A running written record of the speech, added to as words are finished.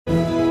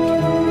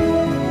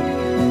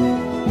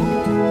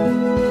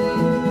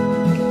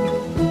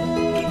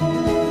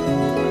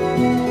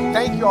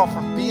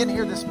being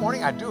here this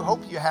morning. I do hope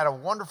you had a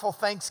wonderful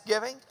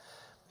Thanksgiving.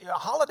 You know,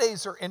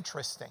 holidays are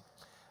interesting.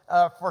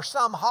 For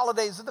some,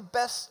 holidays are the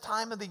best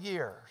time of the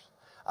year.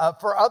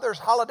 For others,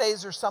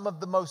 holidays are some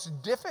of the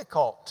most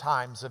difficult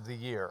times of the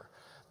year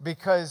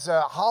because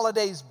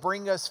holidays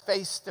bring us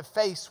face to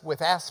face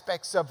with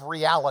aspects of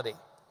reality.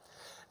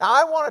 Now,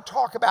 I want to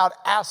talk about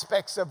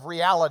aspects of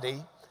reality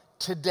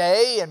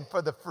today and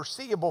for the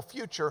foreseeable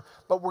future,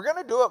 but we're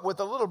going to do it with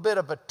a little bit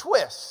of a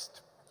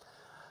twist.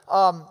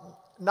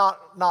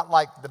 Not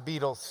like the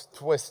Beatles'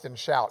 Twist and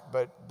Shout,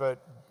 but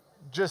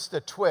just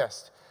a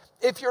twist.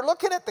 If you're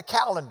looking at the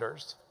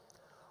calendars,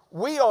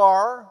 we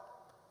are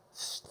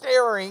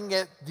staring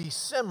at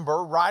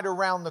December right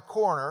around the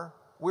corner.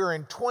 We're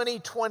in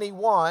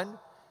 2021.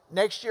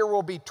 Next year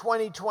will be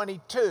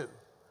 2022.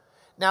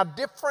 Now,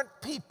 different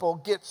people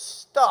get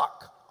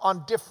stuck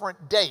on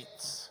different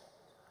dates.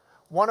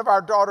 One of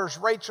our daughters,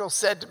 Rachel,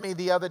 said to me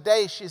the other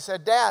day, she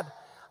said, "Dad,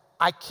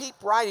 I keep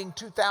writing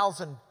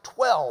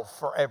 2012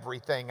 for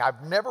everything.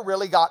 I've never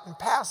really gotten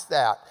past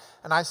that."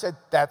 And I said,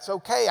 "That's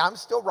okay. I'm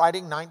still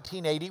writing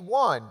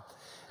 1981.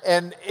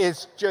 And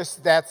it's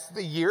just, that's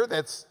the year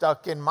that's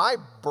stuck in my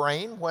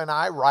brain when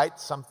I write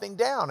something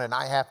down. And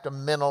I have to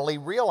mentally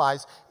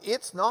realize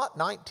it's not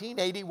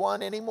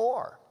 1981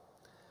 anymore.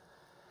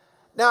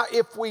 Now,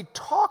 if we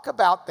talk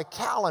about the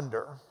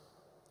calendar,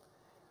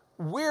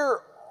 we're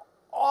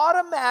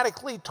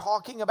automatically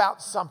talking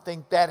about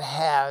something that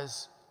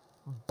has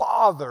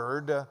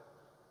bothered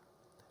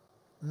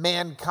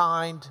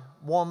mankind,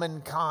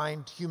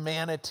 womankind,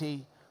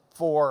 humanity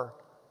for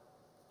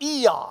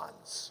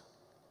eons.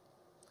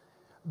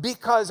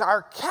 Because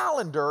our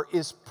calendar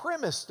is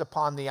premised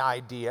upon the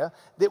idea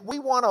that we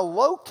want to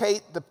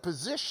locate the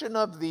position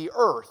of the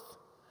earth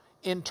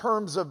in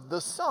terms of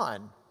the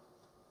sun.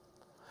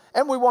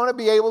 And we want to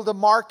be able to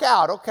mark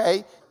out,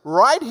 okay,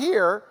 right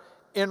here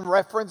in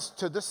reference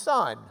to the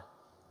sun.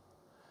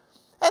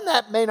 And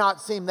that may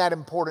not seem that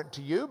important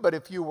to you, but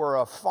if you were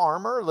a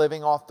farmer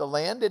living off the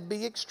land, it'd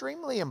be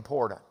extremely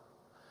important.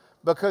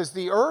 Because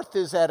the earth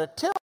is at a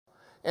tilt.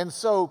 And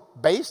so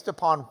based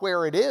upon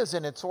where it is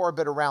in its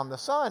orbit around the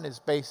sun is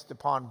based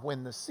upon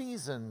when the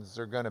seasons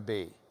are going to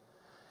be.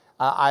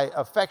 I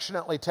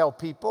affectionately tell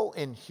people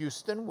in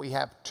Houston we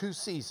have 2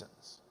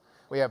 seasons.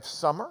 We have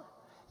summer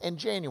and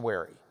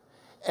January.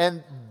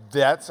 And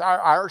that's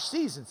our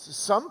seasons.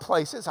 Some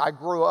places, I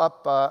grew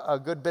up a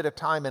good bit of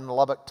time in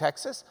Lubbock,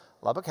 Texas.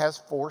 Lubbock has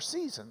 4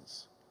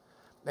 seasons.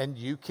 And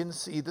you can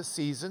see the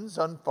seasons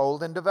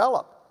unfold and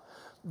develop.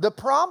 The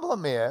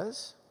problem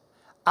is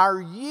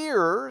our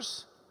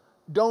years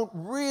don't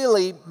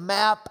really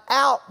map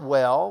out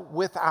well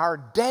with our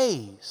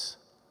days.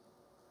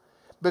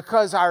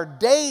 Because our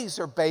days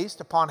are based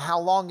upon how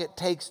long it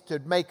takes to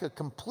make a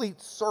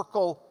complete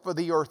circle for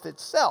the earth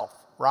itself,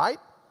 right?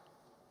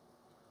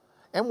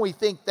 And we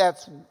think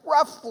that's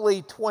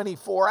roughly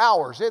 24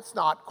 hours. It's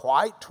not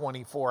quite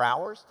 24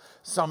 hours.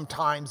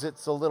 Sometimes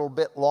it's a little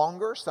bit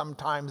longer.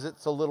 Sometimes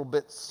it's a little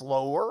bit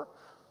slower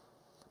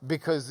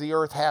because the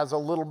earth has a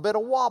little bit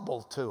of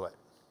wobble to it.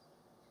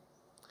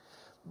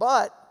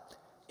 But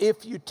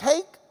if you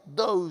take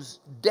those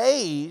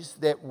days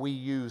that we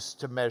use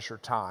to measure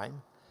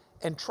time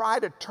and try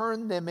to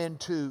turn them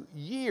into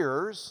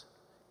years,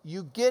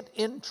 you get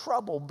in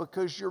trouble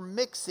because you're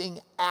mixing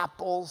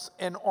apples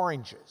and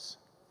oranges.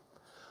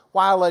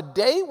 While a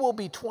day will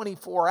be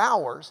 24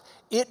 hours,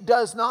 it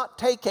does not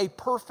take a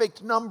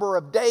perfect number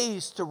of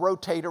days to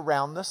rotate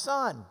around the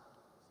sun.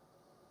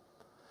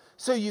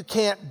 So you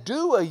can't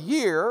do a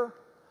year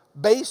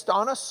based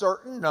on a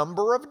certain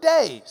number of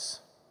days.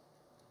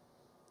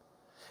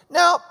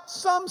 Now,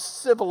 some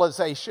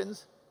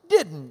civilizations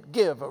didn't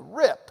give a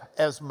rip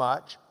as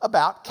much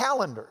about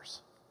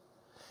calendars.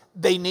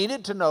 They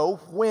needed to know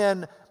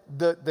when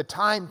the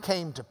time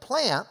came to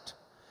plant,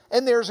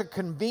 and there's a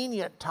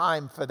convenient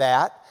time for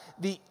that.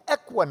 The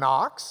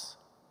equinox,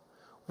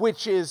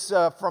 which is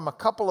from a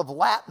couple of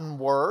Latin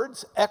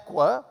words,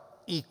 equa,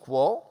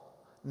 equal,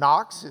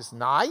 nox is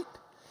night,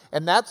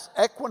 and that's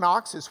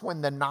equinox is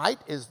when the night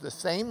is the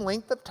same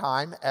length of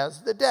time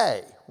as the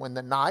day, when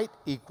the night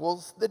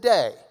equals the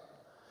day.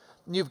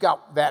 And you've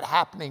got that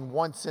happening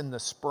once in the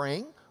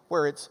spring,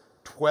 where it's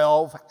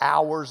 12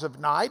 hours of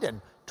night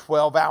and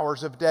 12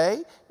 hours of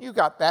day. You've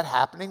got that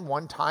happening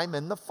one time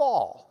in the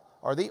fall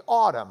or the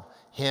autumn.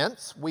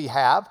 Hence, we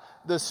have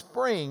the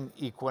spring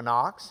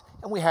equinox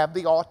and we have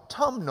the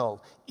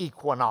autumnal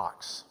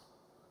equinox,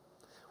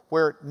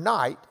 where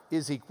night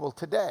is equal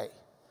to day.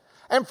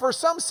 And for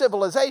some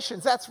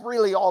civilizations, that's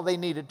really all they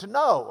needed to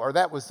know, or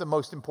that was the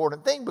most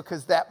important thing,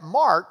 because that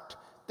marked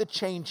the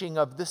changing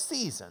of the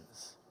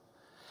seasons.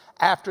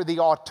 After the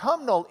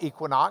autumnal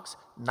equinox,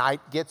 night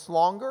gets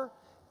longer,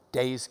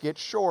 days get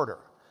shorter.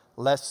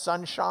 Less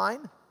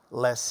sunshine,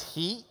 less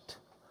heat,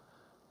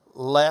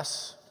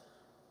 less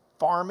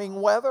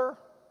farming weather,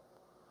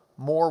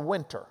 more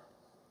winter.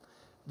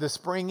 The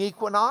spring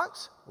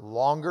equinox,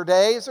 longer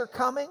days are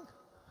coming,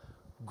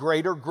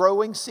 greater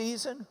growing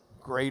season,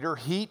 greater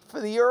heat for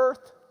the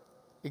earth,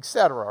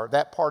 etc., or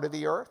that part of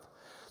the earth.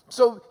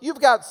 So you've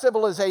got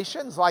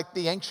civilizations like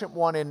the ancient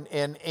one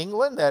in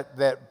England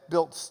that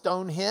built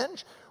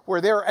Stonehenge, where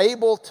they're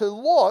able to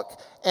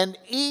look, and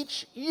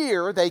each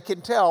year they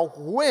can tell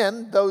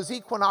when those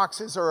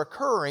equinoxes are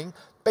occurring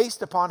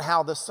based upon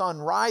how the sun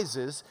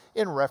rises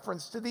in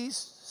reference to these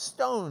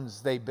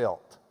stones they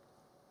built.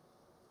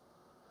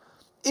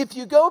 If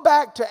you go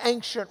back to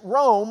ancient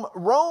Rome,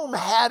 Rome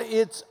had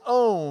its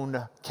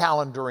own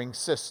calendaring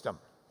system.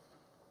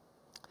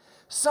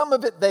 Some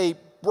of it they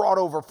brought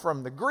over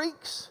from the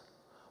Greeks,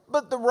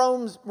 but the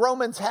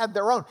Romans had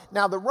their own.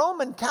 Now, the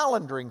Roman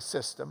calendaring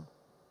system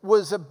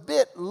was a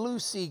bit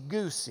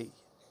loosey-goosey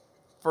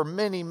for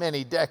many,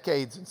 many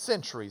decades and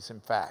centuries, in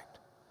fact,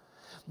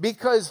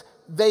 because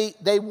they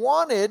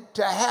wanted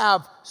to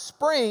have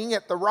spring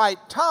at the right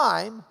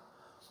time,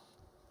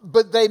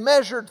 but they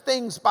measured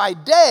things by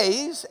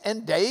days,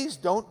 and days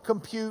don't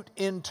compute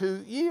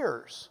into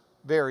years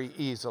very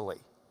easily.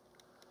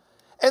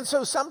 And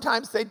so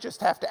sometimes they just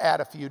have to add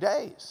a few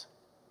days.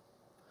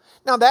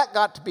 Now that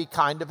got to be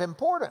kind of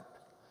important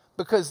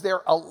because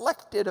their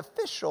elected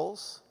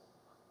officials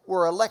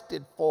were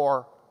elected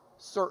for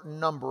a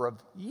certain number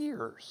of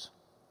years.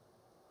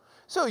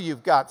 So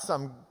you've got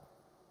some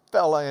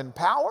fella in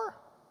power,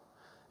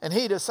 and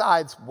he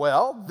decides,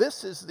 well,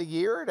 this is the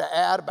year to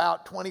add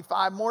about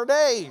 25 more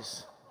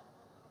days.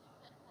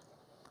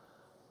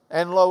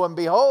 And lo and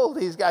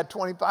behold, he's got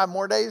 25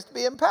 more days to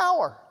be in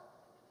power.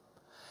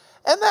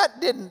 And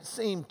that didn't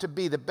seem to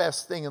be the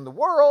best thing in the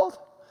world.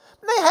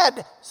 They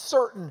had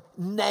certain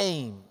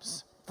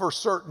names for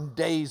certain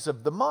days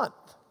of the month.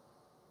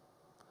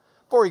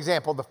 For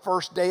example, the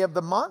first day of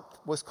the month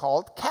was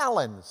called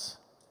Calends.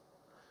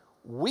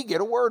 We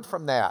get a word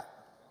from that.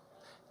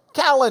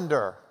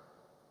 Calendar.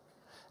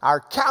 Our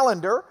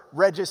calendar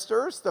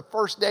registers the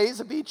first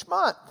days of each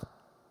month.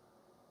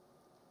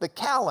 The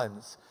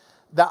Calends.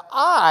 The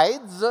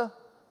Ides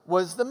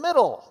was the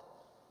middle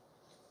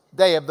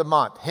day of the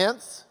month.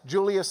 Hence,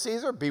 Julius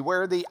Caesar,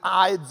 beware the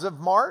Ides of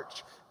March.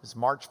 It was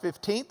March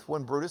 15th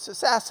when Brutus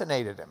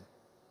assassinated him.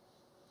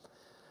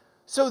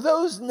 So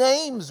those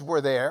names were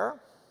there,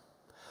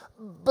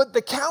 but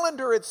the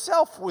calendar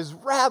itself was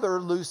rather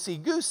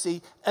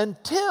loosey-goosey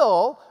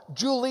until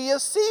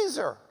Julius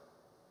Caesar.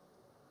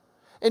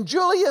 And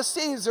Julius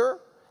Caesar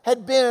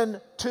had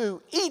been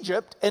to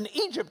Egypt, and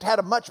Egypt had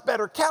a much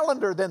better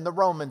calendar than the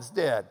Romans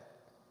did.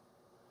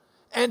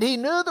 And he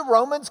knew the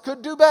Romans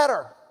could do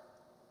better.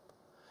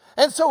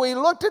 And so he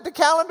looked at the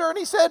calendar and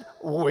he said,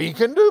 we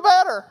can do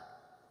better.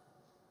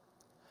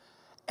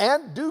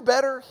 And do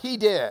better he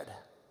did.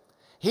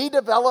 He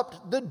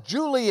developed the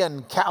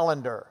Julian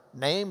calendar,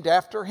 named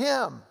after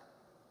him.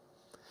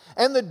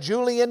 And the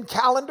Julian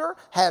calendar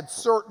had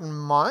certain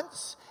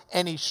months,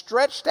 and he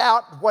stretched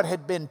out what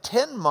had been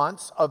 10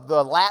 months of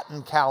the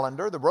Latin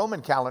calendar, the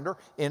Roman calendar,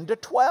 into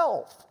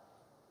 12.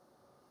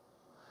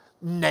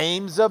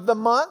 Names of the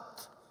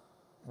month,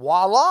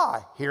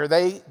 voila, here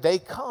they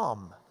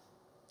come.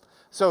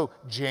 So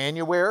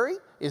January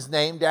is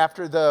named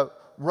after the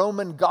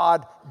Roman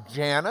god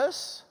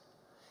Janus.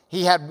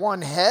 He had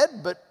one head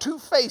but two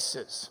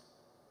faces.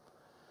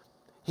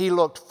 He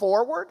looked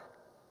forward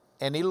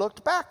and he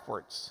looked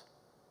backwards.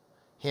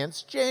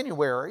 Hence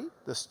January,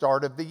 the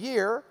start of the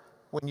year,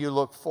 when you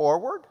look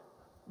forward,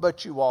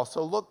 but you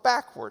also look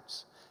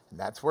backwards. And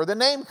that's where the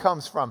name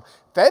comes from.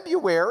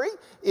 February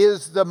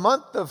is the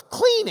month of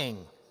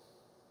cleaning.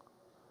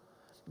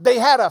 They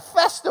had a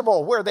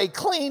festival where they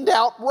cleaned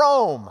out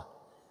Rome.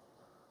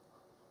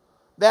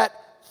 That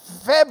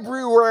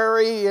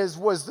February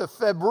was the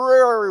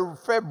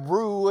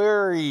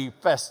February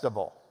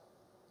festival.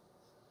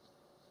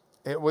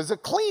 It was a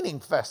cleaning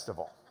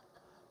festival.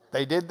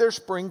 They did their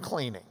spring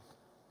cleaning.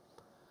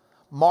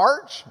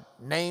 March,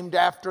 named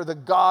after the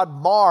god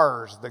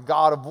Mars, the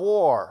god of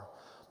war.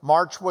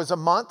 March was a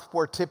month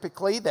where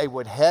typically they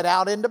would head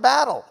out into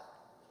battle.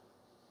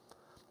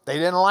 They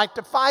didn't like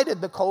to fight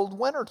in the cold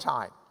winter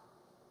time.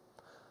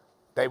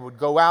 They would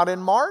go out in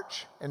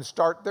March and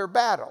start their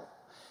battle.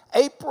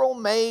 April,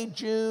 May,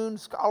 June,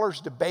 scholars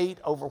debate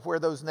over where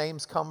those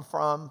names come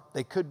from.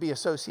 They could be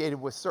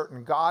associated with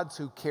certain gods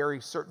who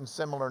carry certain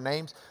similar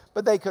names,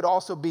 but they could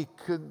also be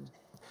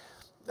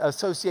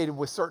associated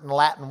with certain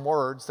Latin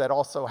words that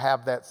also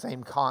have that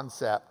same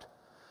concept.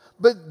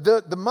 But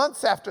the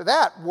months after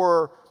that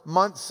were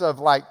months of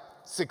like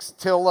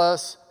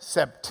Sextilis,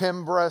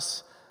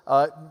 Septembrus,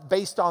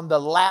 based on the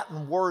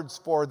Latin words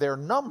for their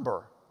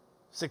number.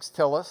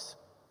 Sextilis,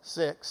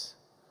 6,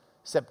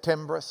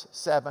 Septembrus,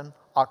 7,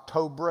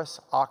 Octobrus,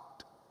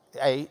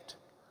 8,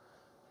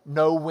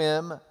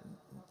 Novem,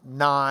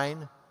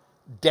 9,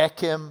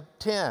 Decem,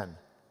 10.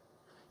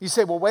 You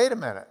say, well, wait a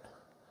minute.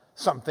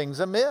 Something's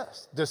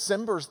amiss.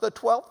 December's the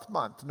 12th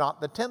month, not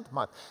the 10th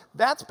month.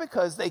 That's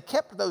because they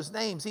kept those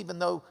names even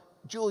though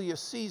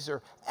Julius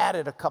Caesar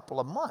added a couple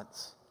of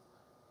months.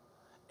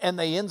 And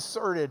they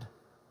inserted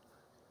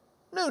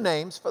new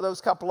names for those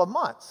couple of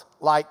months,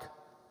 like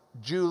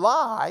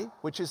July,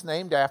 which is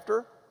named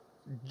after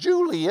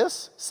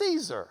Julius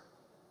Caesar.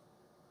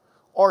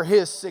 Or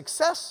his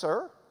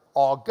successor,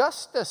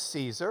 Augustus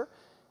Caesar,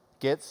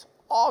 gets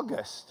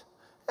August.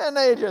 And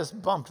they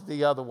just bumped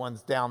the other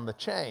ones down the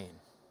chain.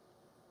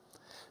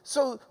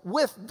 So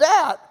with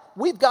that,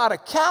 we've got a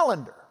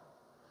calendar.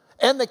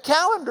 And the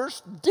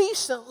calendar's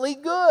decently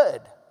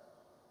good.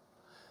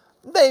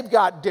 They've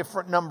got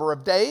different number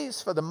of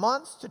days for the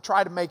months to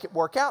try to make it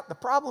work out. The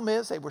problem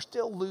is they were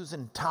still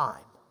losing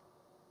time.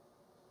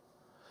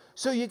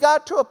 So you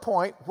got to a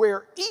point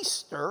where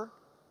Easter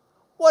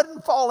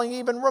wasn't falling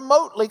even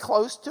remotely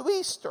close to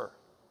Easter.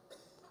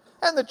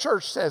 And the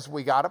church says,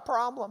 we got a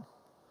problem.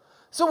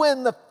 So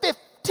in the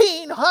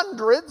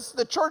 1500s,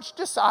 the church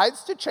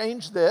decides to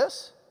change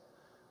this.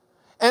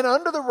 And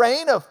under the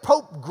reign of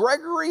Pope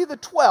Gregory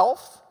XII,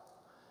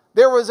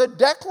 there was a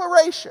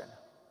declaration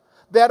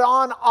that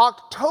on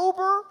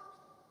October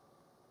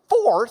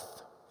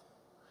 4th,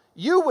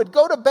 you would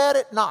go to bed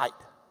at night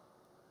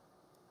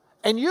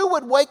and you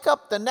would wake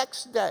up the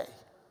next day.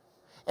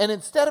 And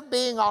instead of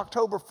being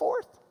October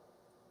 4th,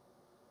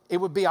 it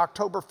would be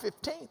October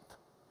 15th.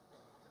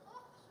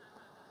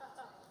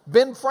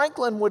 Ben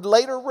Franklin would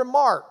later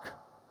remark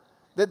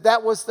that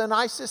that was the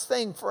nicest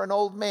thing for an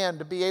old man,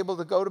 to be able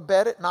to go to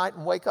bed at night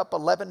and wake up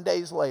 11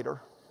 days later.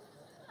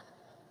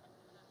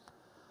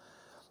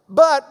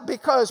 But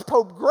because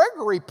Pope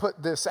Gregory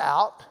put this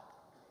out,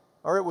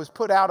 or it was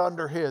put out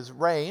under his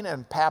reign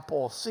and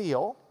papal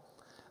seal,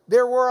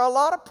 there were a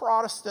lot of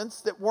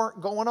Protestants that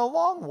weren't going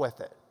along with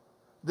it.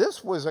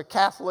 This was a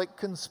Catholic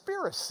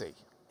conspiracy,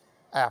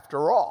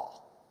 after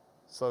all,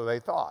 so they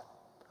thought.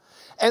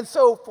 And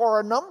so for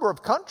a number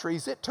of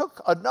countries, it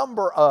took a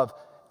number of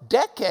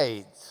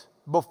decades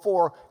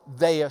before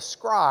they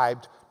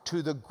ascribed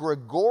to the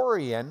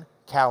Gregorian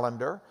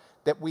calendar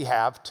that we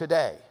have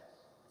today.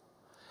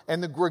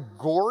 And the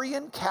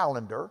Gregorian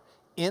calendar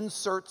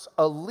inserts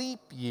a leap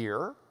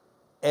year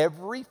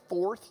every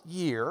fourth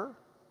year,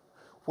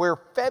 where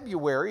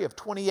February of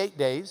 28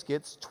 days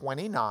gets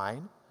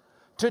 29,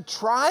 to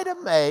try to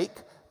make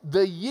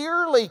the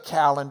yearly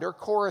calendar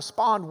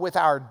correspond with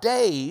our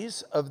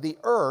days of the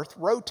earth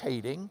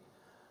rotating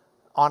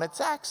on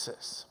its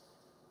axis.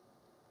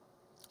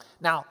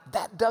 Now,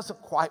 that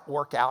doesn't quite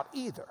work out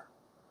either.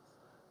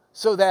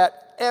 So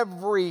that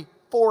every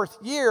fourth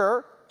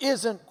year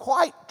isn't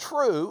quite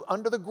true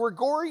under the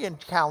Gregorian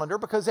calendar,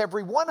 because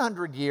every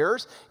 100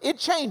 years it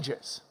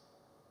changes.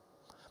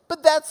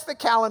 But that's the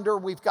calendar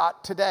we've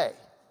got today.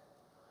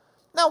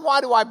 Now,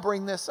 why do I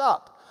bring this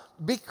up?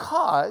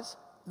 Because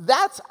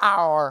that's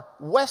our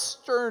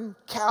Western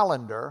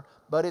calendar,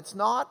 but it's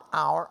not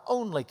our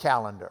only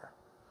calendar.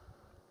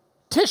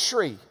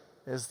 Tishri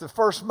is the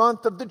first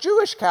month of the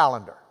Jewish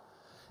calendar.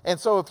 And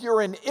so if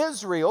you're in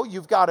Israel,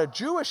 you've got a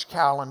Jewish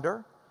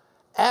calendar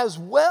as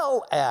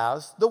well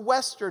as the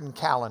Western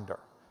calendar,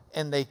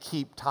 and they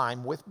keep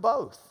time with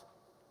both.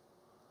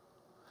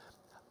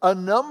 A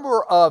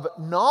number of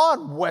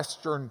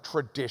non-Western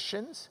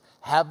traditions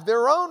have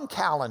their own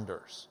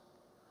calendars.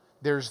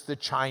 There's the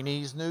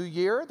Chinese New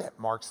Year that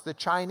marks the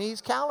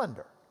Chinese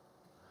calendar.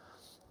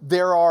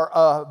 There are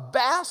a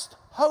vast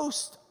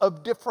host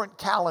of different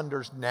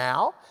calendars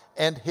now,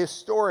 and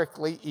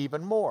historically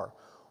even more.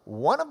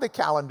 One of the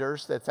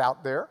calendars that's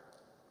out there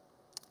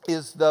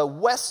is the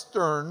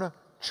Western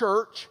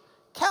Church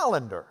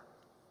calendar.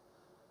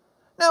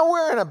 Now,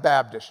 we're in a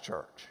Baptist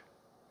church.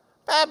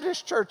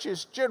 Baptist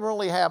churches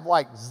generally have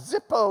like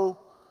Zippo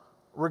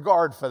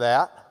regard for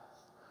that,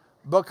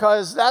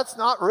 because that's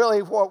not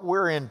really what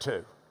we're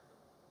into.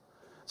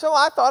 So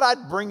I thought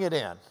I'd bring it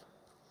in.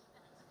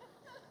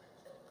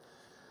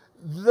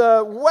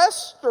 The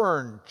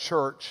Western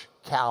Church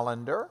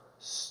calendar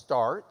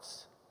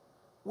starts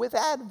with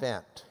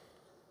Advent.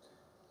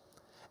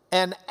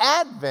 And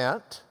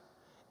Advent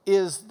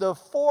is the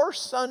 4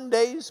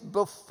 Sundays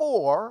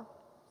before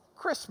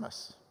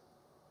Christmas.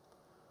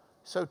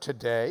 So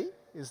today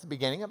is the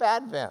beginning of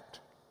Advent.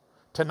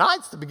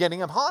 Tonight's the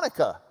beginning of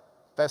Hanukkah,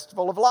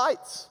 Festival of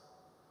Lights.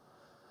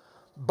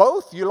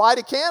 Both you light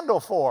a candle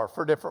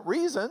for different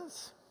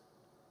reasons.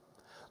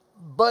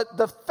 But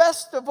the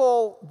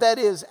festival that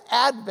is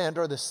Advent,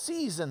 or the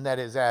season that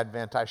is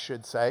Advent, I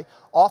should say,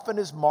 often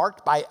is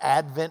marked by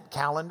Advent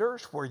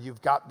calendars, where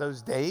you've got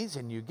those days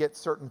and you get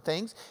certain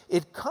things.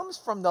 It comes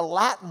from the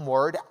Latin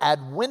word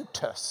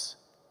adventus.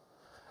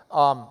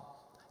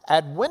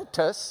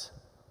 Adventus,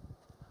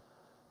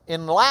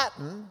 in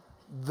Latin,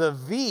 the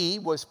V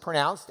was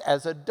pronounced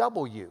as a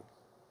W.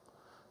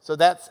 So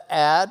that's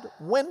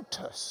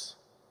adventus.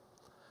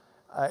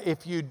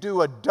 If you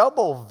do a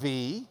double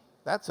V,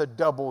 that's a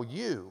double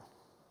U.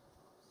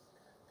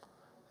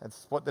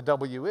 That's what the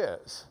W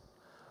is.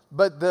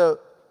 But the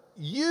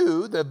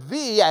U, the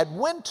V,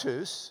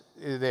 adventus,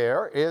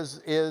 there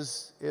is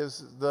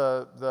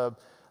the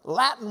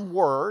Latin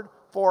word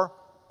for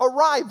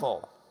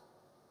arrival.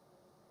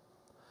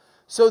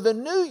 So the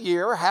new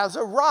year has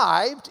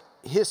arrived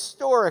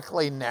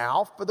historically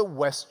now for the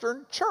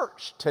Western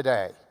Church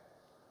today.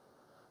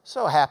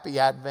 So happy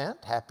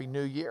Advent, happy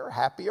New Year,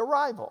 happy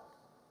arrival.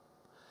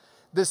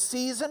 The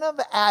season of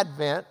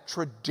Advent,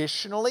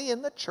 traditionally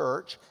in the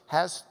church,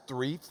 has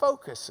 3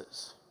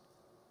 focuses.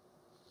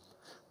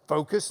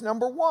 Focus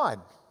number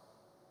 1,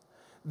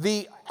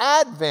 the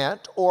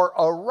advent or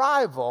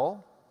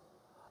arrival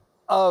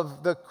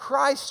of the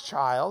Christ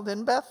child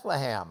in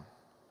Bethlehem.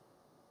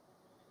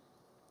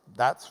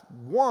 That's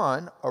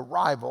one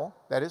arrival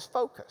that is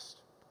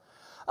focused.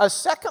 A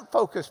second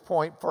focus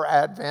point for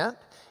Advent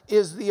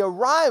is the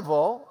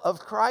arrival of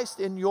Christ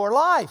in your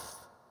life,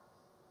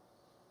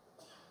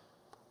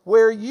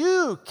 where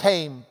you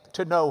came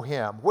to know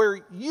him,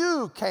 where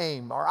you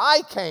came or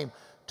I came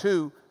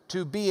to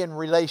be in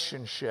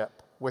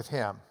relationship with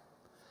him.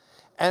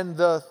 And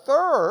the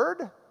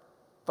third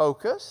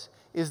focus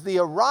is the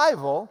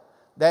arrival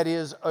that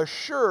is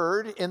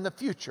assured in the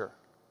future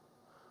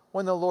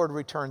when the Lord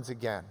returns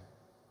again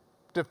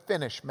to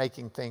finish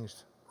making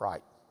things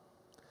right.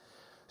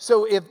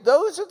 So if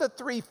those are the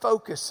three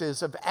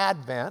focuses of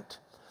Advent,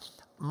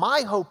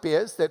 my hope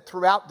is that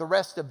throughout the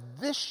rest of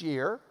this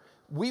year,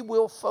 we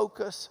will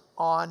focus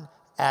on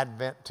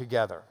Advent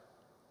together.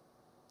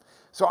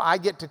 So I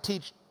get to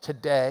teach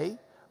today.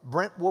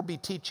 Brent will be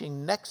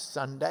teaching next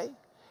Sunday.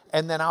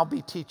 And then I'll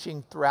be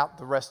teaching throughout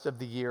the rest of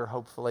the year,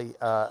 hopefully,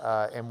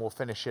 and we'll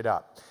finish it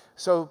up.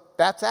 So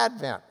that's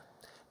Advent.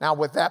 Now,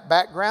 with that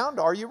background,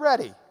 are you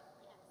ready?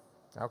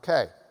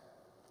 Okay.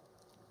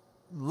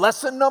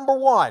 Lesson number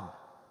 1.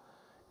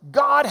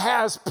 God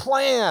has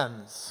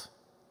plans.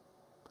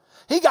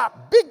 He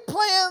got big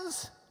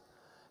plans,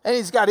 and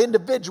he's got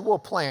individual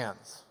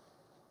plans.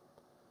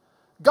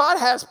 God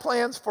has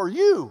plans for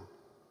you.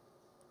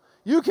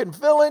 You can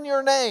fill in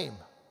your name.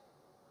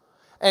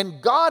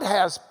 And God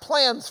has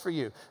plans for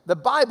you. The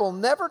Bible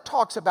never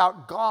talks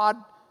about God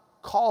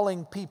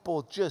calling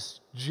people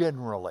just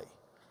generally.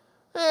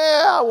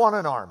 I want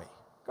an army.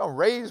 Go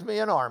raise me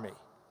an army.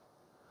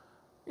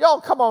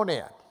 Y'all come on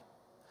in.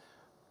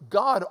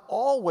 God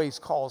always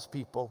calls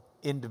people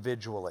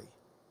individually.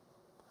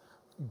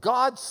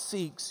 God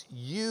seeks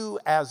you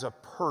as a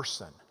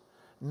person,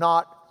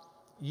 not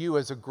you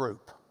as a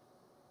group.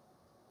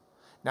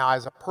 Now,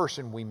 as a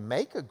person, we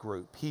make a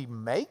group. He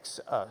makes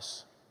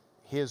us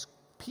his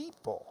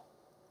people.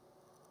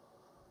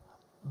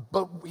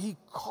 But he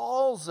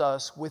calls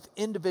us with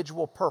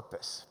individual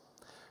purpose.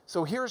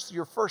 So here's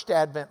your first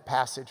Advent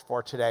passage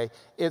for today.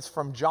 It's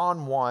from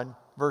John 1,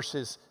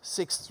 verses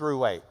 6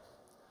 through 8.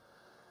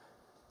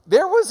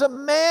 There was a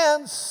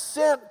man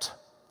sent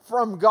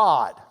from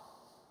God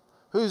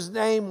whose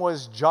name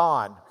was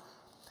John.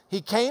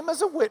 He came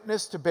as a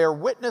witness to bear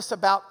witness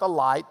about the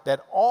light,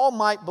 that all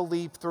might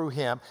believe through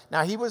him.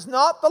 Now, he was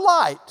not the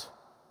light,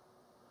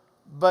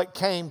 but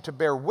came to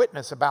bear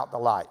witness about the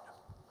light.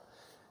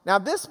 Now,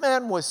 this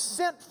man was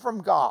sent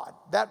from God.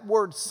 That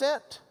word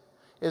sent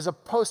is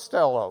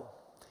apostello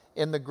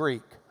in the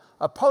Greek.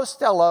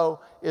 Apostello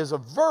is a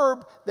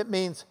verb that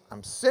means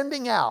I'm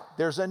sending out.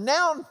 There's a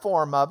noun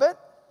form of it.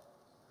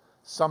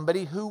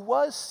 Somebody who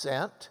was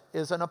sent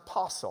is an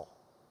apostle.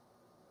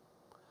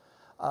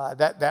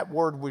 That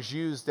word was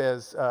used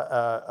as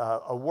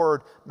a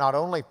word not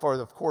only for,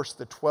 of course,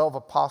 the 12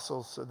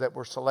 apostles that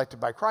were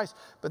selected by Christ,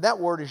 but that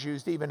word is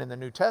used even in the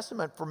New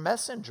Testament for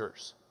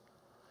messengers.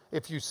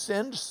 If you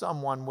send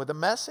someone with a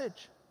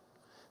message,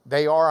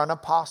 they are an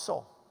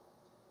apostle.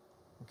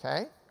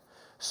 Okay?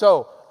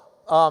 So,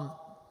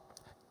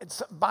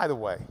 by the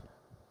way,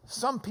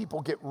 some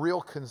people get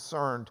real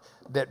concerned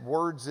that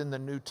words in the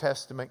New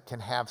Testament can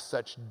have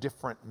such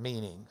different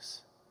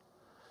meanings.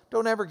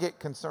 Don't ever get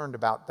concerned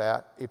about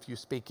that if you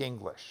speak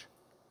English,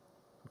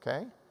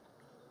 okay?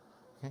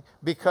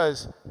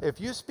 Because if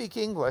you speak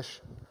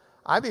English,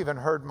 I've even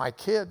heard my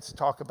kids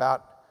talk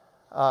about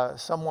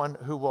someone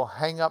who will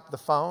hang up the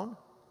phone.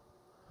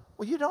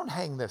 Well, you don't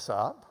hang this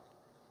up.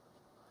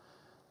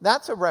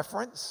 That's a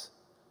reference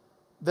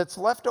that's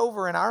left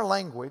over in our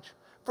language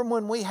from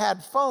when we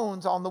had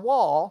phones on the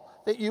wall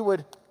that you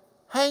would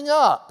hang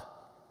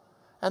up,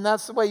 and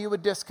that's the way you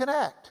would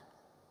disconnect.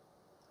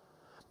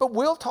 But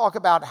we'll talk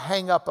about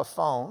hang up a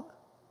phone,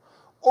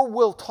 or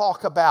we'll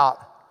talk about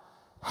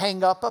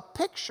hang up a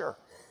picture.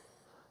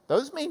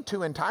 Those mean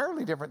two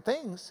entirely different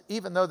things,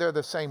 even though they're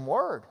the same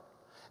word.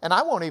 And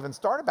I won't even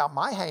start about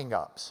my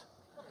hang-ups.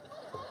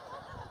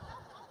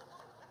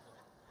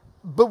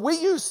 But we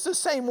use the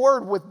same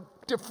word with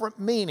different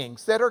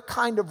meanings that are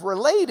kind of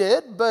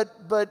related, but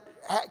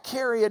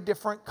carry a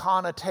different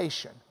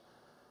connotation.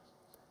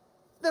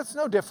 That's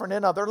no different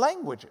in other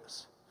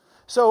languages.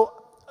 So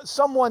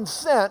someone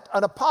sent,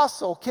 an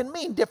apostle, can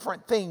mean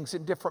different things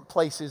in different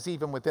places,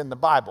 even within the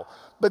Bible.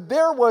 But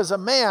there was a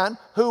man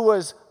who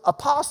was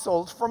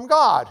apostled from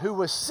God, who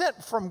was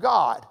sent from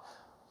God.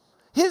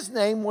 His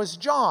name was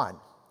John.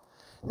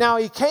 Now,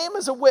 he came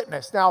as a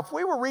witness. Now, if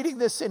we were reading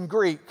this in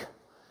Greek,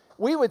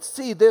 we would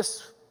see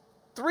this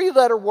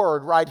three-letter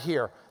word right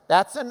here.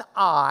 That's an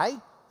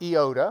I,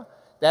 iota.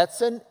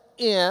 That's an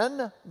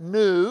N,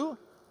 nu,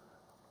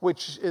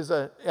 which is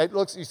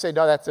you say,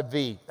 no, that's a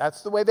V.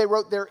 That's the way they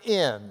wrote their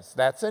N's.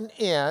 That's an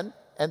N,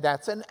 and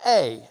that's an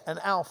A, an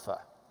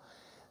alpha.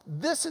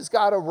 This has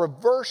got a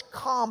reverse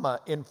comma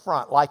in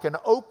front, like an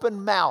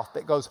open mouth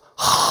that goes,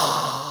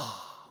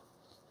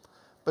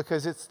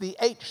 because it's the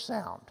H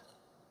sound.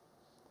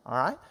 All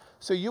right?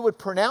 So you would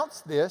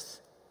pronounce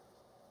this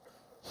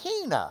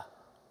Hina.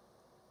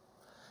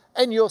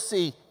 And you'll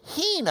see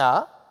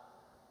Hina,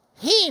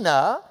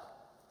 Hina,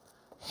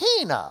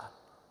 Hina.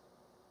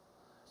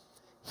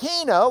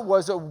 Hina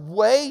was a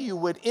way you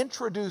would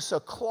introduce a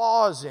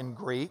clause in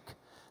Greek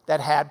that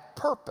had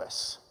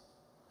purpose.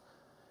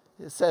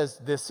 It says,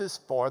 this is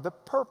for the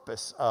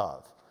purpose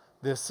of.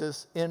 This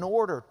is in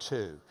order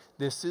to.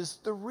 This is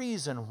the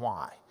reason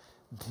why.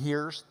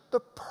 Here's the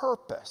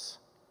purpose.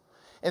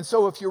 And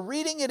so if you're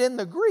reading it in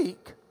the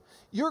Greek,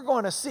 you're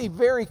going to see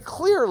very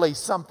clearly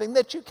something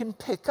that you can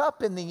pick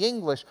up in the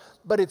English,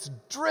 but it's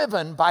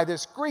driven by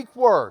this Greek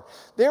word.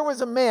 There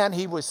was a man,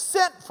 he was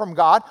sent from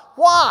God.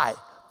 Why?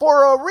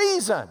 For a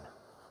reason.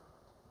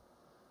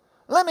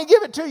 Let me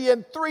give it to you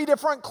in 3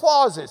 different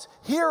clauses.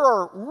 Here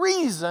are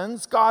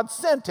reasons God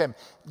sent him.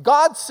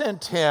 God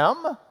sent him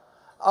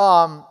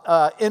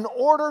in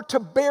order to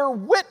bear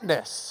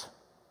witness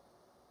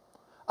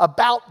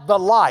about the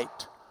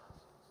light.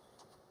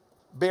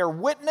 Bear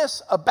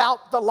witness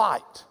about the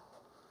light.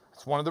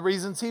 That's one of the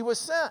reasons he was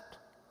sent.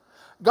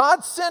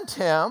 God sent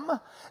him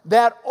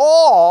that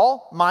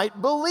all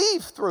might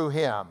believe through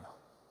him.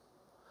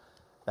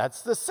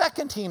 That's the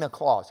second Hina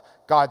clause.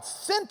 God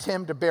sent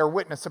him to bear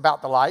witness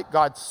about the light.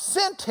 God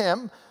sent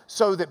him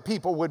so that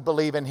people would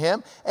believe in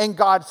him. And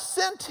God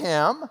sent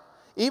him,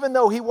 even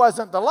though he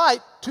wasn't the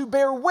light, to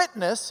bear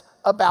witness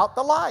about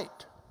the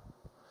light.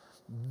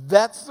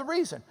 That's the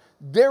reason.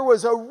 There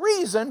was a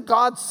reason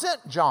God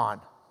sent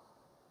John.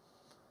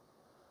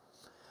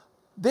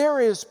 There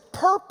is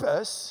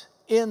purpose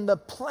in the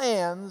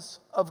plans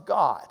of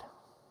God.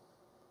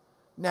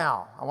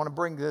 Now, I want to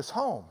bring this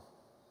home.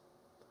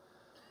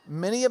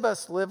 Many of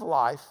us live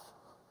life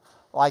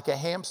like a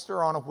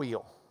hamster on a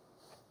wheel.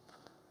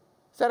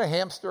 Is that a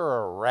hamster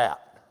or a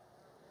rat?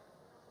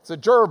 It's a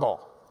gerbil.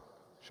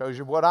 Shows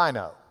you what I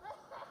know.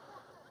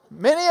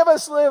 Many of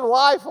us live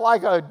life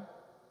like a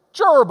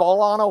gerbil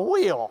on a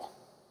wheel.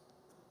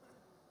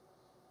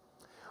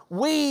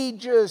 We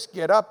just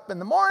get up in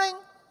the morning,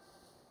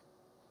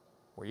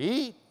 we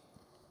eat,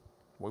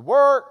 we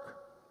work,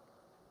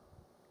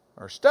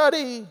 or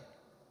study,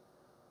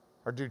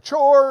 or do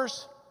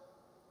chores.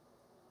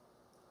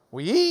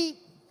 We eat,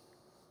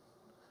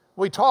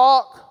 we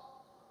talk,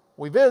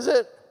 we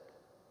visit,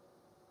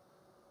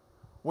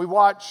 we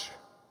watch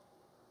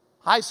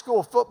high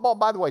school football.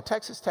 By the way,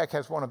 Texas Tech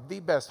has one of the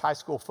best high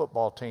school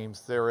football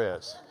teams there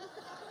is.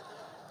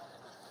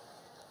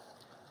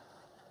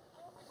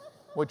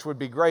 Which would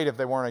be great if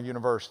they weren't a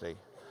university.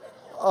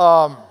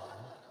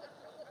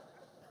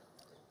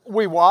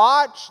 We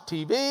watch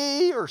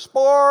TV or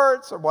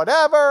sports or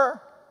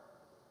whatever.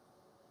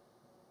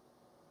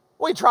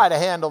 We try to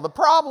handle the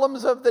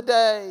problems of the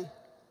day.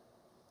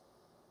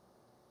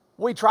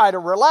 We try to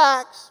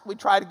relax. We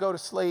try to go to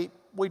sleep.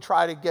 We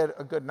try to get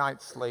a good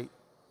night's sleep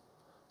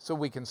so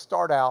we can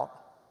start out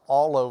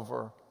all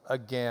over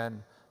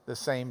again the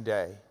same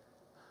day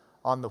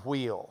on the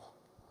wheel.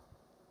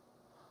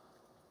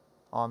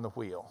 On the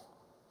wheel.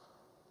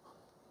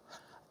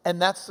 And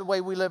that's the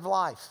way we live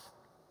life.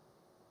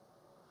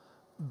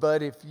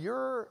 But if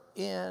you're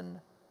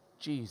in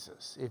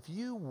Jesus, if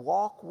you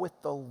walk with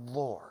the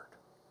Lord,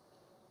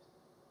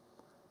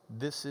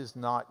 this is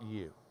not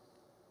you.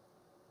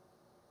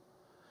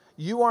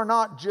 You are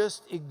not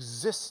just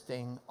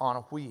existing on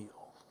a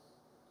wheel.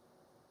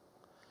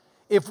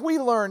 If we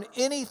learn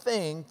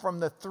anything from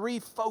the 3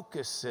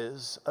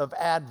 focuses of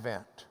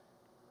Advent,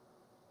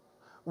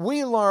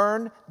 we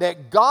learn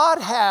that God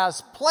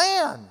has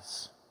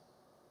plans.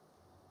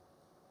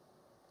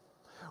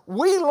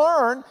 We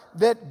learn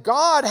that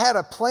God had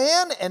a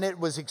plan, and it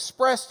was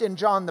expressed in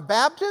John the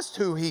Baptist,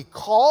 who he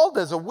called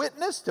as a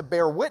witness to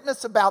bear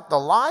witness about the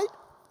light.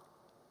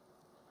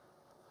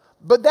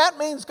 But that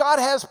means God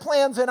has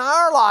plans in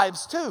our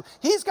lives too.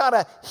 He's got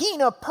a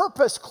Hina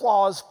purpose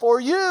clause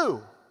for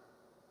you,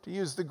 to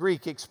use the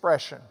Greek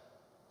expression,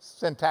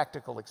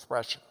 syntactical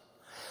expression.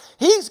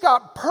 He's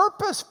got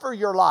purpose for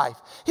your life.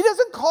 He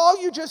doesn't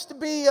call you just to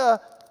be a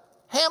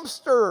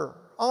hamster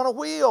on a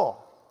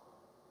wheel.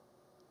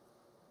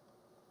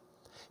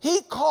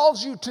 He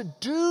calls you to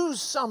do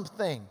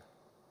something. You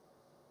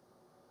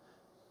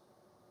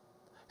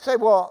say,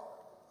 well,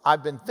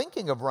 I've been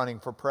thinking of running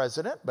for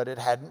president, but it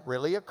hadn't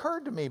really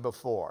occurred to me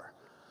before.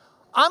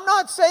 I'm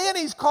not saying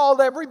he's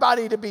called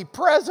everybody to be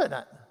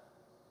president.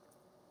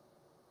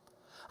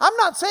 I'm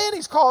not saying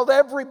he's called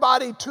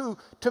everybody to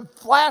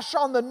flash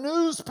on the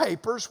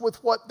newspapers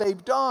with what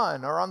they've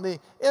done or on the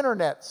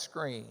internet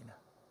screen.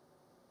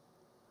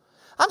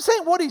 I'm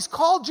saying what he's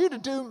called you to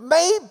do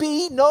may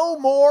be no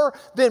more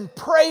than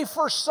pray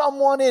for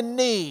someone in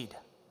need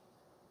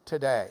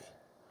today.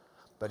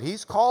 But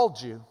he's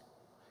called you,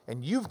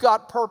 and you've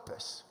got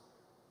purpose.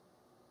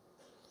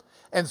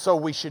 And so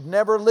we should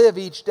never live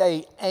each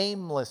day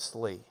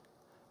aimlessly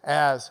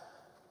as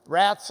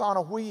rats on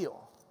a wheel.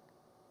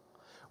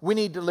 We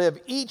need to live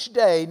each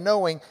day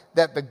knowing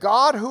that the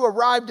God who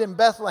arrived in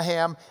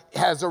Bethlehem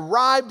has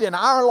arrived in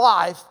our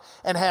life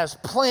and has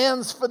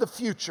plans for the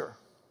future.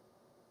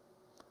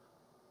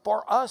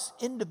 For us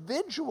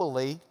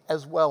individually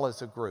as well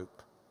as a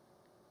group.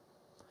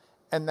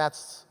 And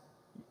that's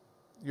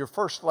your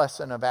first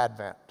lesson of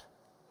Advent.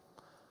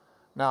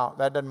 Now,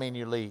 that doesn't mean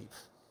you leave.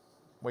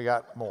 We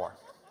got more.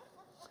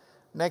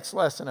 Next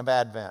lesson of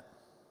Advent.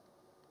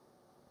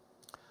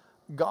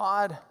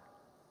 God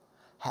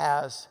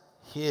has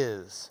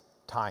His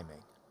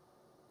timing.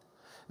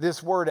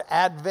 This word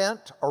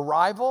Advent,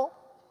 arrival,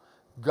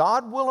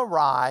 God will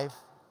arrive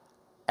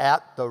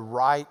at the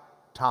right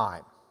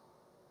time.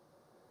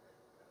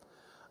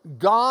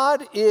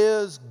 God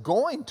is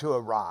going to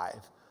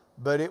arrive,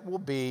 but it will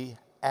be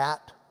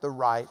at the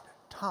right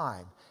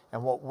time.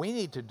 And what we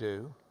need to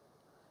do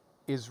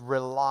is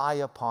rely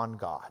upon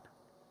God.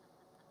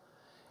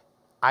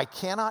 I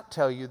cannot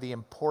tell you the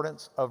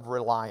importance of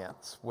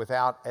reliance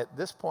without, at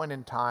this point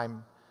in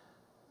time,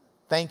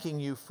 thanking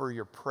you for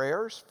your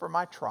prayers for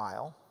my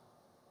trial.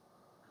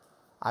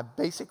 I've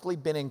basically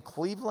been in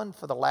Cleveland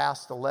for the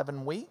last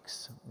 11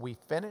 weeks. We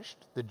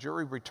finished. The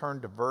jury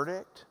returned a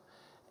verdict.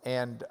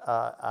 And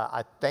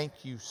I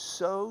thank you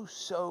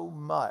so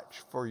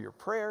much for your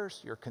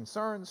prayers, your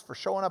concerns, for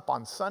showing up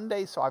on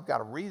Sunday so I've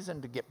got a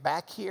reason to get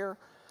back here.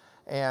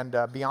 And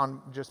beyond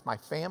just my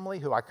family,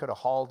 who I could have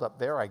hauled up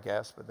there, I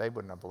guess, but they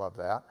wouldn't have loved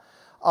that.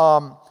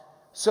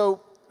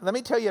 So let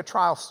me tell you a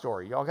trial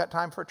story. Y'all got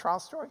time for a trial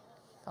story?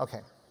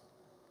 Okay.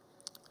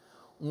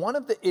 One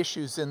of the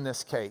issues in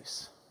this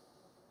case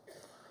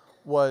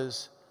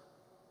was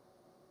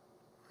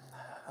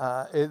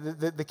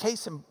the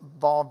case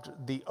involved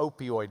the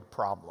opioid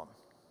problem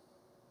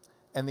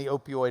and the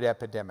opioid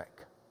epidemic.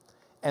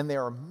 And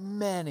there are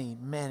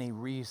many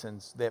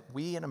reasons that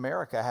we in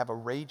America have a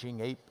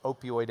raging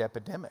opioid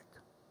epidemic.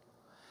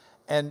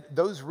 And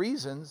those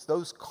reasons,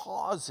 those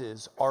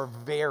causes are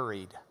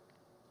varied.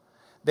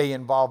 They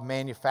involve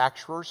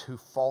manufacturers who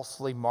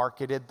falsely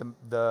marketed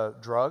the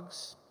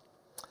drugs.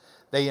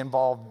 They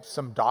involve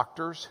some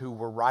doctors who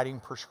were writing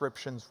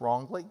prescriptions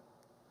wrongly.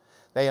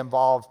 They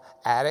involve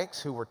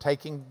addicts who were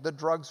taking the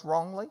drugs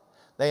wrongly.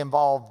 They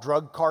involve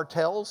drug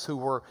cartels who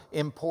were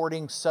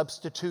importing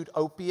substitute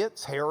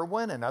opiates,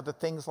 heroin, and other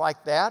things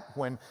like that.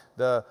 When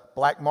the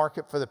black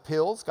market for the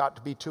pills got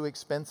to be too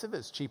expensive,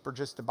 it's cheaper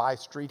just to buy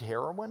street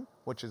heroin,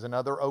 which is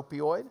another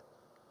opioid.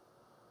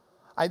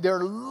 There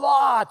are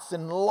lots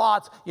and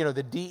lots. You know,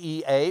 the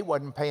DEA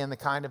wasn't paying the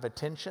kind of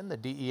attention the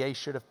DEA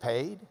should have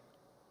paid.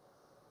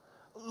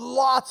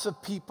 Lots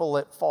of people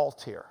at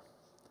fault here.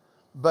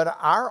 But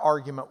our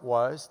argument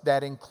was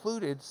that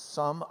included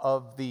some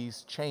of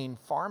these chain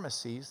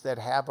pharmacies that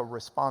have a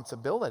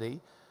responsibility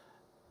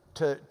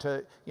to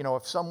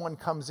if someone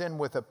comes in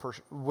with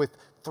with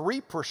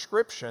 3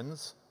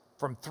 prescriptions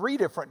from 3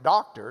 different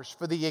doctors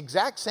for the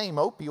exact same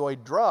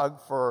opioid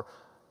drug for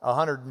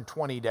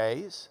 120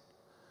 days,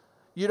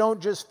 you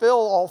don't just fill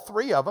all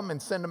 3 of them and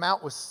send them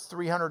out with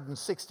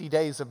 360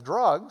 days of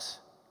drugs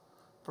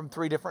from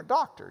 3 different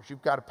doctors.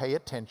 You've got to pay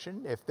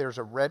attention. If there's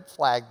a red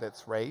flag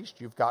that's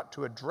raised, you've got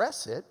to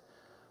address it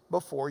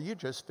before you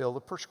just fill the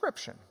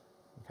prescription.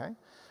 Okay?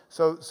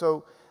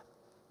 So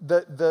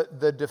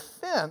the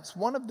defense,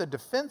 one of the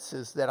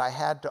defenses that I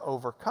had to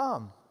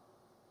overcome,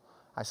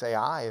 I say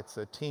it's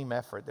a team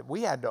effort that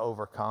we had to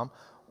overcome,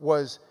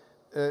 was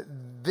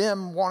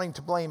them wanting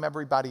to blame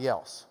everybody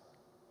else.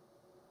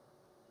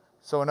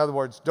 So in other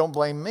words, don't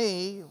blame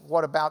me.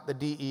 What about the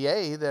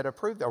DEA that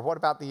approved it? Or what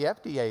about the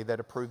FDA that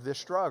approved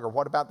this drug? Or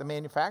what about the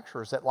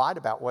manufacturers that lied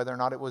about whether or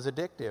not it was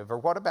addictive? Or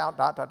what about ...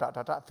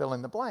 fill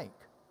in the blank.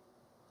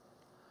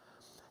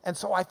 And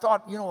so I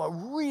thought, a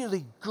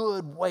really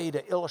good way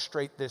to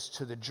illustrate this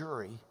to the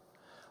jury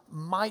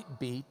might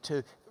be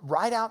to,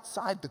 right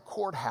outside the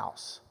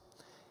courthouse,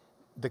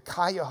 the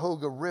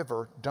Cuyahoga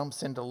River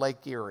dumps into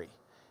Lake Erie.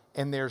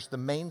 And there's the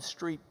Main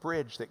Street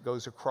Bridge that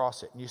goes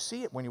across it. And you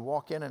see it when you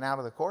walk in and out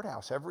of the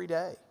courthouse every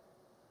day.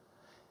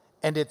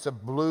 And it's a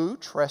blue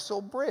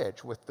trestle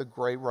bridge with the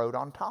gray road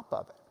on top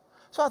of it.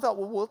 So I thought,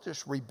 we'll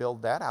just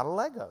rebuild that out of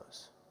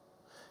Legos.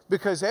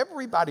 Because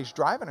everybody's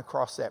driving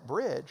across that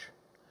bridge,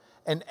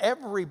 and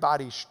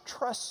everybody's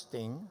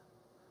trusting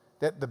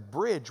that the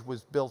bridge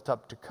was built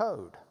up to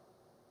code.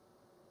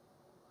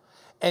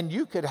 And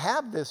you could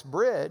have this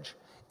bridge,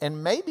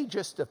 and maybe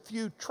just a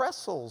few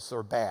trestles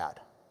are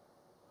bad.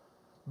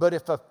 But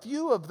if a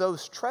few of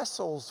those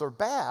trestles are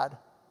bad,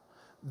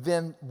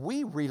 then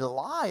we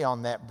rely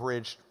on that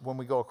bridge when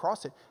we go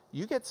across it.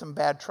 You get some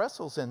bad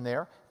trestles in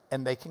there,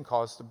 and they can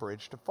cause the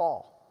bridge to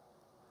fall.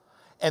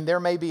 And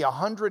there may be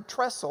 100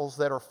 trestles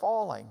that are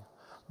falling.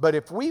 But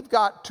if we've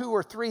got 2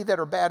 or 3 that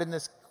are bad in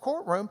this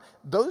courtroom,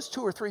 those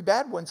 2 or 3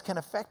 bad ones can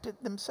affect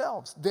it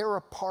themselves. They're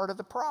a part of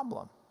the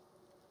problem.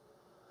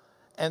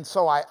 And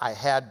so I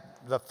had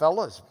the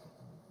fellas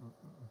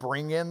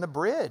bring in the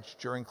bridge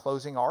during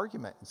closing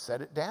argument and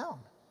set it down.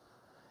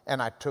 And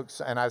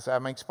as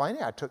I'm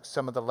explaining, I took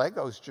some of the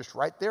Legos just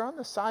right there on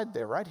the side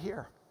there, right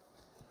here.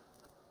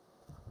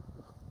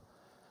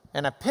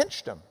 And I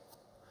pinched them,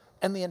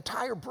 and the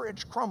entire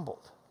bridge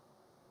crumbled.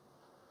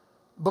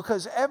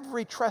 Because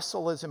every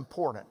trestle is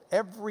important.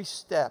 Every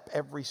step,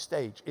 every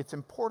stage. It's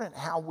important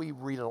how we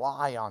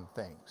rely on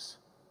things.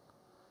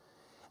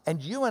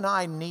 And you and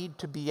I need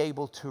to be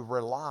able to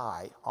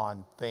rely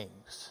on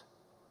things.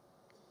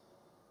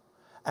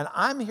 And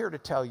I'm here to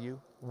tell you,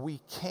 we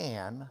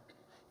can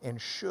and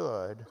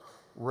should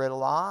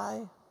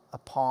rely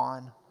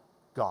upon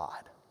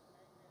God.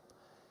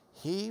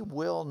 He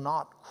will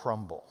not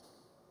crumble.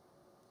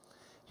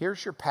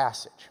 Here's your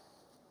passage.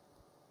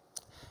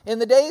 In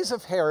the days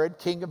of Herod,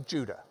 king of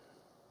Judah,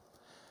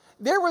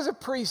 there was a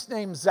priest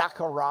named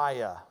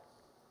Zechariah.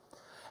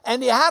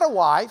 And he had a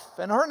wife,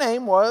 and her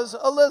name was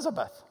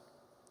Elizabeth.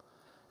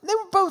 They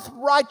were both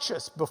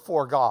righteous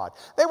before God.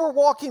 They were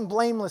walking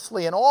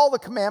blamelessly in all the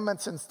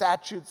commandments and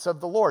statutes of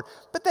the Lord.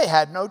 But they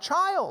had no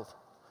child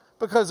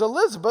because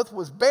Elizabeth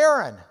was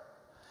barren.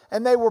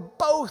 And they were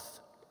both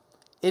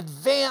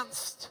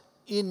advanced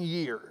in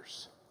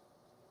years.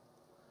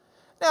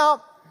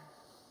 Now,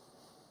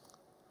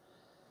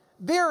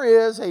 there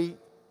is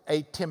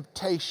a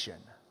temptation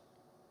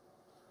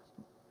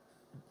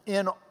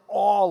in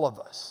all of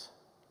us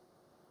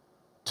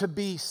to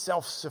be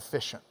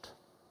self-sufficient.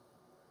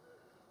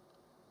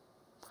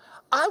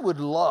 I would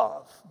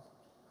love,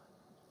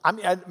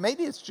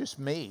 maybe it's just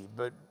me,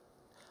 but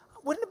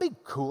wouldn't it be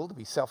cool to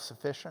be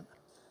self-sufficient?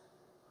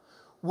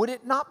 Would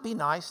it not be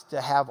nice to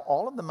have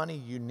all of the money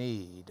you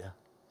need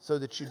so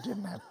that you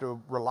didn't have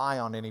to rely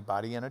on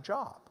anybody in a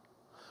job?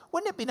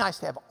 Wouldn't it be nice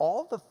to have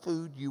all the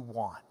food you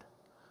want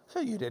so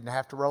you didn't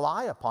have to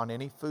rely upon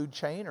any food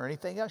chain or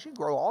anything else? You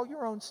grow all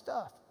your own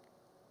stuff.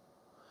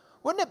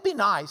 Wouldn't it be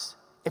nice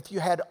if you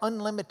had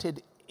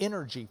unlimited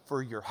energy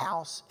for your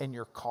house and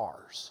your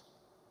cars?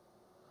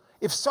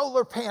 If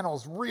solar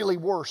panels really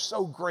were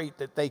so great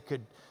that they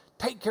could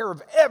take care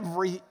of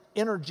every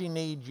energy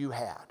need you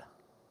had?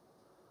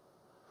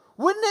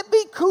 Wouldn't it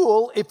be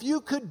cool if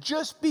you could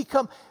just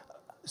become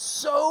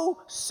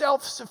so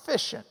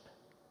self-sufficient?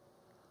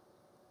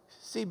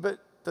 See, but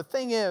the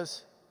thing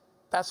is,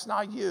 that's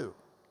not you.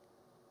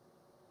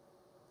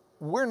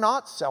 We're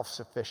not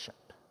self-sufficient.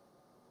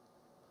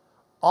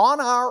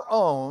 On our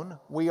own,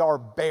 we are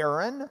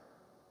barren.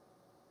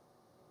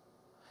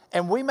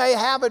 And we may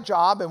have a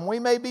job, and we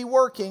may be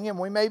working, and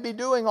we may be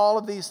doing all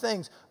of these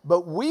things,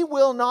 but we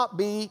will not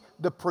be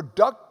the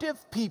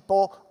productive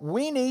people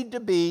we need to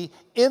be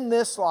in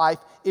this life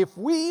if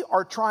we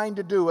are trying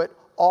to do it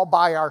all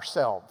by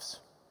ourselves.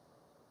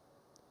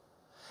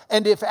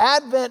 And if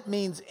Advent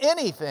means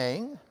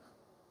anything,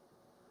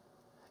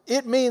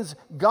 it means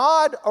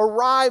God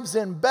arrives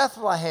in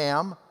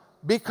Bethlehem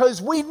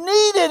because we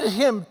needed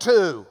him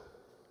to.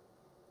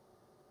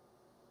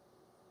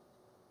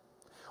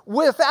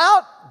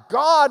 Without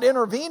God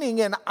intervening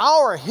in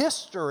our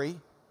history,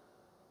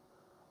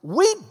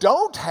 we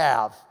don't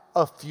have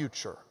a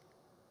future.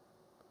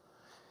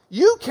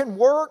 You can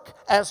work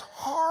as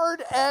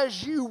hard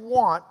as you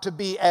want to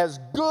be as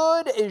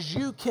good as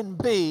you can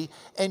be,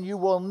 and you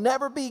will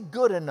never be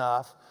good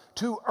enough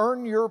to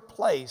earn your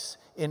place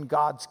in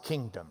God's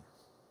kingdom.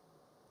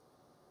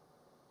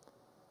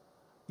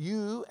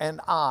 You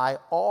and I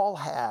all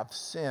have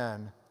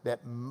sin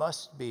that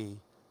must be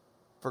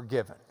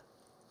forgiven.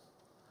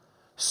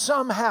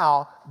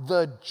 Somehow,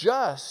 the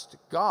just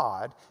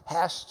God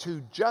has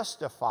to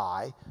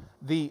justify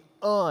the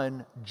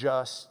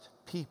unjust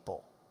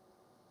people.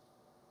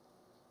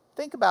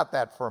 Think about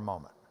that for a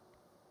moment.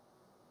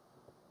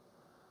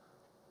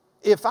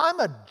 If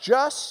I'm a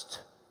just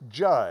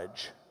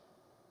judge,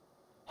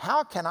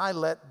 how can I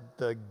let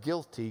the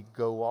guilty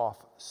go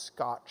off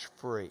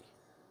scotch-free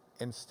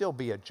and still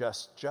be a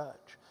just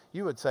judge?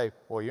 You would say,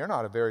 well, you're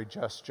not a very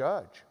just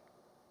judge.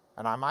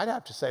 And I might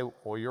have to say,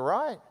 well, you're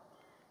right.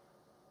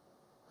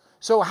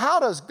 So how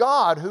does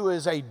God, who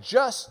is a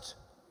just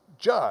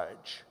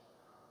judge,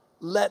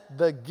 let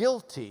the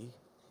guilty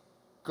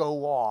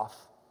go off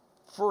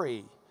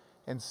free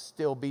and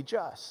still be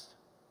just?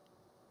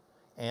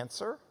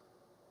 Answer: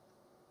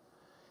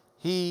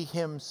 he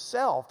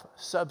himself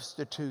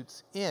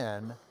substitutes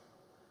in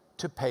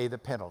to pay the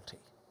penalty.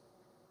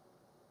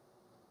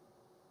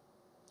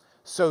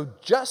 So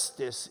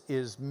justice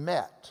is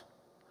met.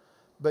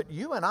 But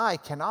you and I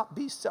cannot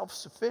be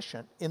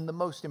self-sufficient in the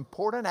most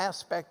important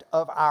aspect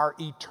of our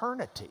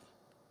eternity.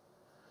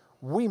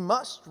 We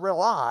must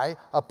rely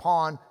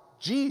upon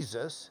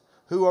Jesus,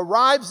 who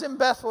arrives in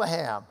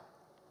Bethlehem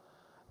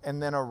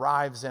and then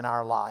arrives in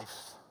our life.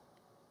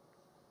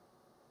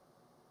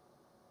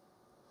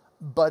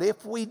 But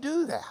if we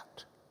do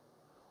that,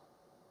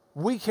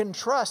 we can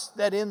trust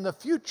that in the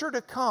future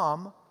to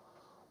come,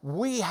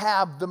 we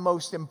have the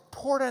most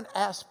important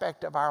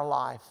aspect of our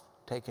life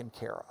taken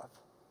care of.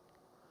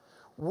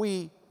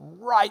 We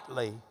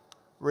rightly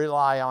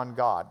rely on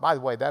God. By the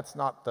way, that's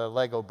not the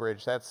Lego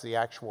bridge, that's the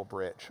actual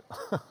bridge.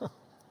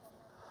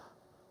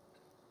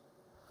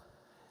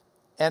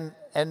 And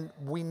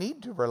we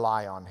need to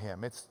rely on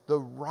him. It's the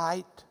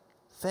right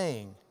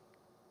thing.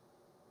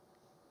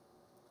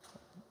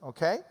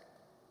 Okay?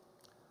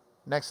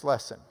 Next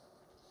lesson.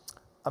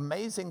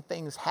 Amazing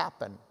things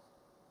happen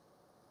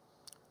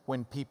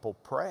when people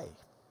pray.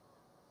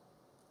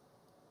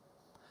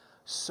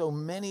 So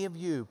many of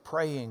you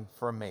praying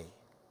for me.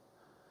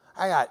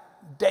 I got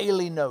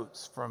daily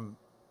notes from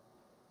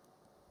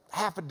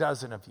half a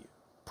dozen of you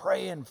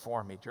praying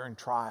for me during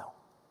trial.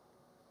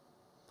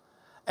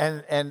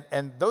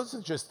 And those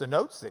are just the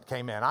notes that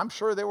came in. I'm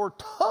sure there were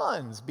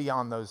tons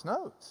beyond those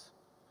notes.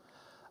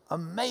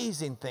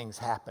 Amazing things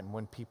happen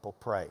when people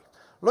pray.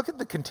 Look at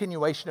the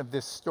continuation of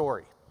this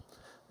story.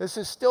 This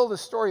is still the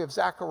story of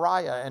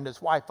Zechariah and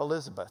his wife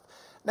Elizabeth.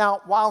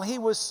 Now, while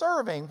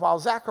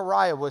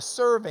Zechariah was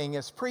serving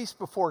as priest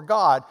before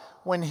God,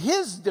 when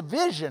his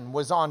division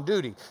was on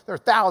duty, there are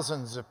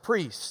thousands of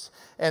priests,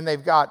 and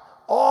they've got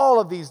all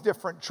of these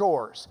different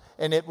chores,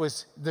 and it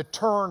was the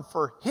turn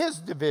for his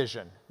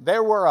division. They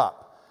were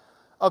up.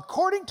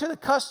 According to the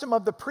custom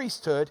of the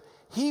priesthood,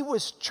 he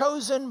was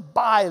chosen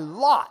by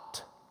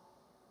lot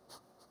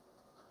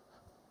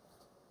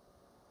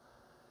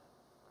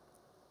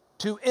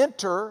to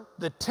enter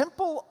the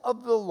temple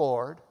of the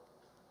Lord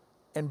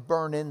and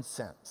burn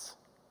incense.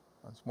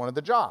 That's one of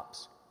the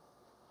jobs.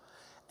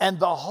 And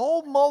the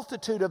whole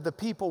multitude of the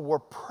people were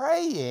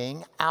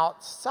praying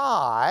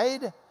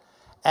outside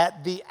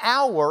at the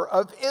hour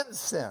of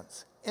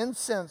incense.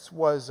 Incense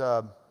was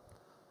an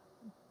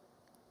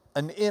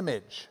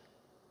image,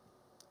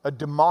 a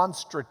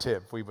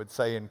demonstrative, we would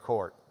say in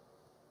court,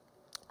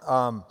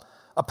 a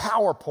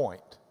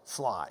PowerPoint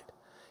slide.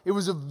 It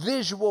was a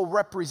visual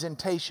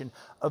representation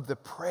of the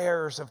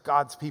prayers of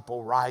God's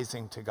people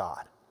rising to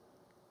God.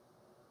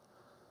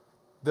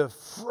 The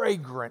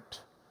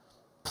fragrant,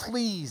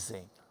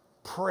 pleasing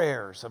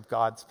prayers of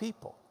God's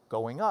people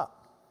going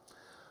up.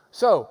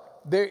 So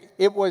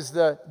it was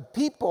the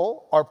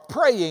people are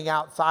praying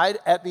outside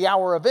at the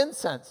hour of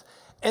incense.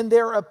 And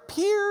there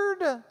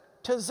appeared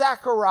to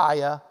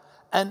Zechariah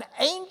an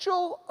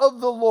angel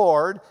of the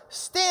Lord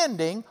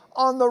standing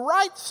on the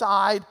right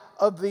side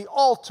of the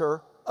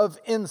altar of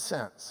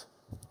incense.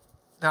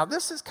 Now,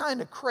 this is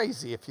kind of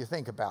crazy if you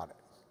think about it.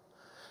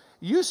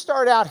 You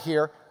start out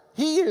here,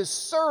 he is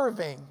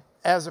serving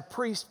as a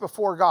priest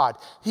before God.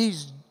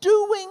 He's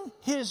doing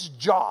his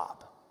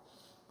job.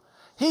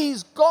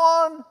 He's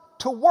gone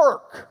to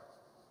work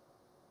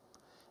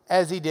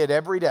as he did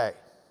every day.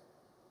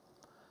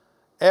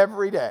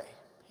 Every day,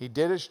 he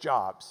did his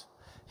jobs.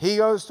 He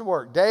goes to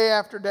work day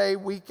after day,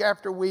 week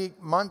after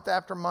week, month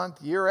after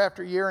month, year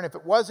after year. And if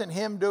it wasn't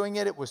him doing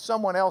it, it was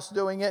someone else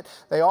doing it.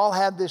 They all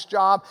had this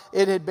job.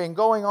 It had been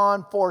going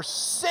on for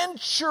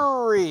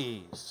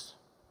centuries.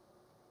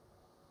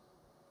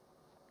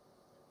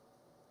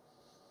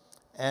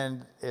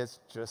 And it's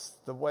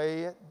just the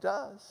way it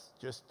does.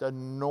 Just a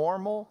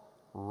normal,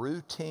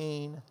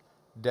 routine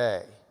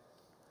day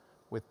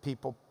with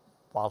people,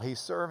 while he's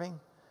serving,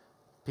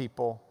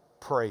 people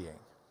praying.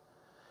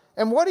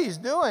 And what he's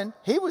doing,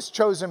 he was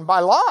chosen by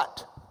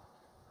lot.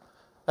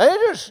 They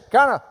just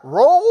kind of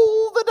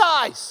roll the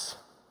dice.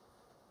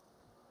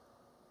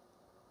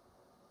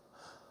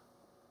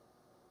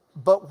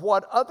 But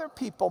what other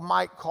people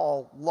might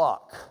call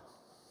luck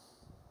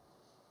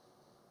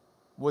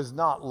was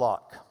not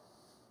luck.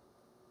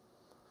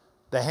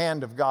 The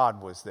hand of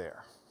God was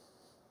there.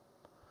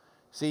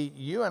 See,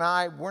 you and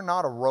I, we're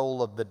not a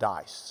roll of the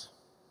dice.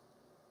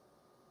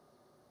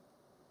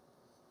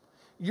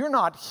 You're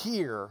not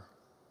here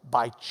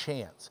by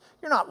chance.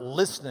 You're not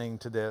listening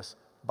to this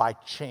by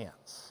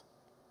chance.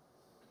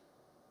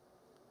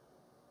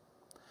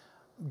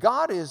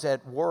 God is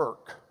at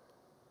work,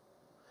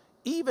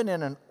 even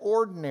in an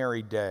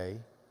ordinary day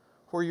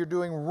where you're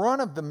doing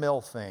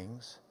run-of-the-mill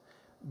things.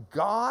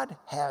 God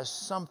has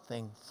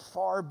something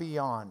far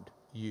beyond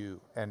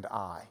you and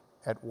I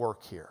at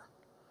work here.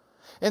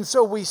 And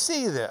so we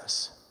see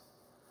this.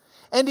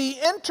 And he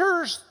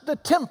enters the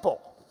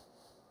temple.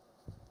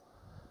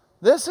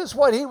 This is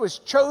what he was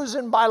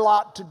chosen by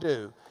lot to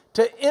do,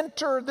 to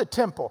enter the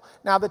temple.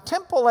 Now, the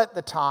temple at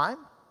the time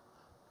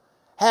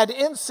had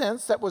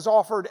incense that was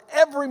offered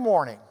every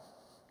morning,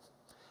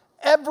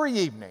 every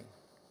evening,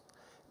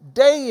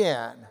 day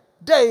in,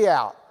 day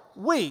out,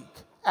 week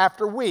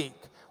after week,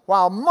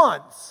 while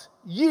months,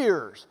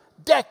 years,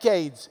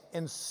 decades,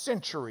 and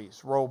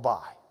centuries roll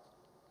by.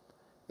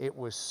 It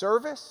was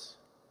service.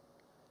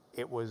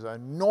 It was a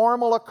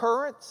normal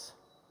occurrence.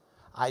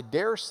 I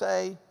dare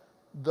say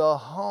the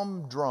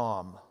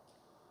humdrum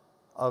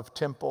of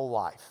temple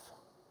life.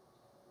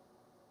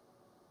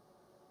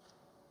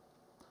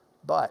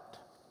 But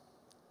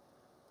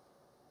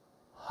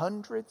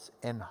hundreds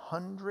and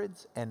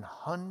hundreds and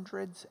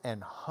hundreds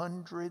and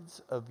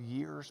hundreds of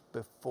years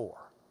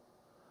before,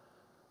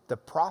 the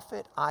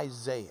prophet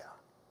Isaiah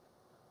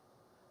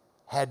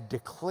had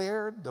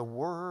declared the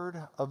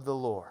word of the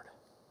Lord.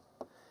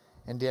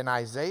 And in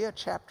Isaiah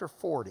chapter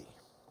 40,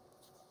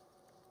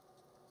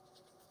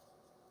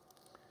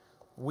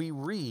 we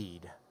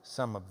read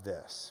some of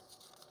this.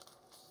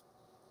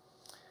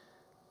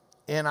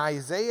 In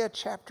Isaiah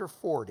chapter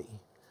 40,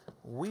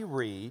 we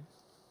read,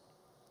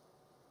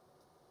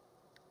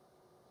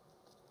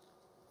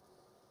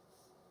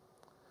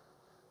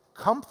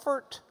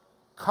 "Comfort,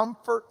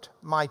 comfort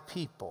my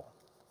people,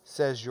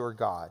 says your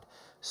God.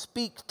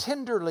 Speak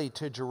tenderly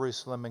to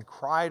Jerusalem and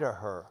cry to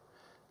her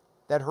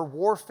that her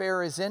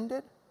warfare is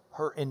ended,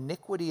 her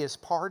iniquity is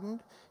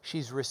pardoned.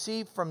 She's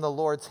received from the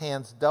Lord's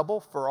hands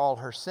double for all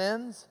her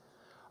sins.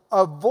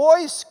 A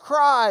voice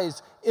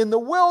cries in the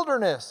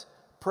wilderness,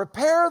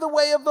 Prepare the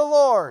way of the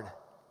Lord.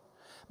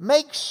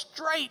 Make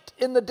straight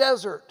in the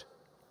desert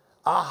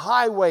a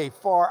highway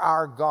for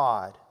our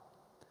God.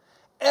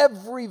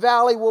 Every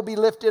valley will be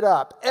lifted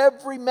up.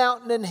 Every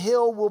mountain and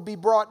hill will be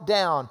brought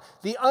down.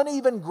 The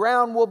uneven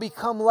ground will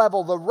become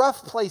level. The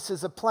rough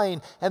places a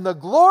plain. And the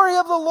glory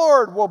of the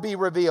Lord will be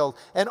revealed.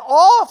 And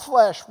all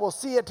flesh will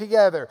see it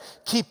together.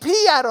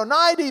 Kipi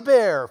Adonai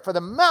Diber, for the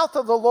mouth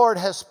of the Lord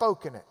has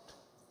spoken it.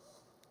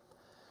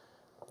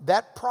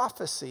 That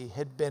prophecy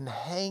had been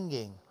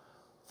hanging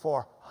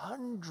for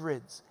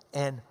hundreds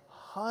and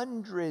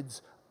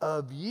hundreds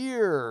of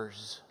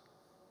years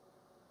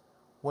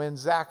when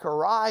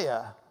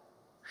Zechariah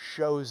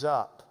shows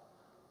up,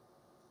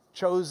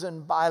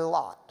 chosen by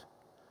Lot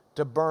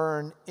to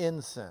burn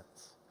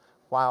incense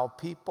while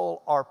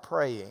people are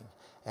praying,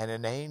 and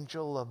an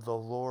angel of the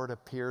Lord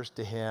appears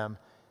to him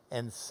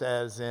and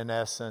says, in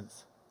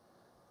essence,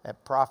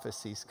 that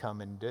prophecy's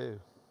coming due.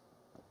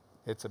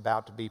 It's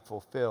about to be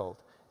fulfilled,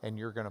 and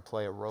you're going to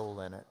play a role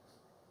in it.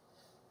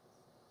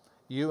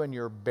 You and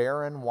your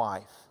barren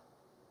wife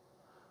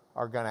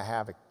are going to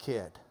have a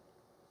kid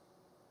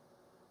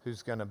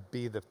who's going to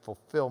be the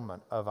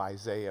fulfillment of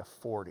Isaiah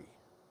 40,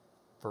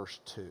 verse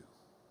 2.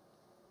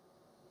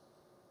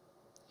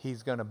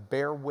 He's going to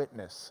bear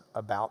witness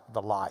about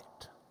the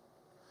light.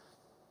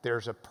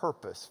 There's a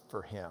purpose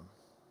for him.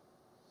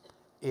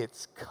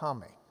 It's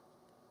coming.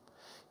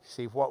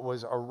 See, what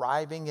was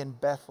arriving in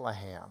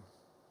Bethlehem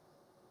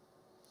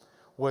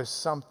was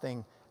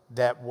something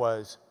that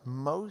was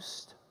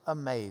most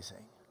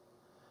amazing,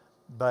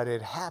 but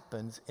it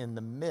happens in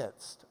the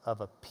midst of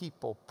a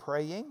people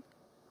praying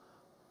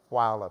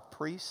while a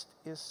priest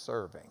is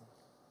serving.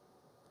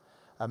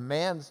 A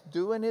man's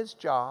doing his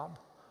job,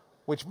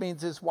 which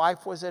means his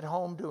wife was at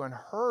home doing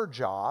her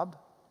job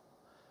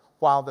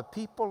while the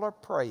people are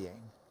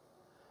praying,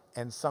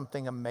 and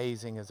something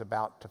amazing is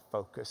about to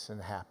focus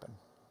and happen.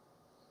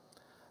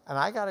 And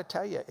I got to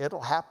tell you,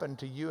 it'll happen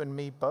to you and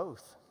me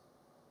both.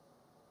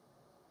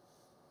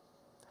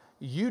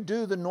 You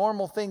do the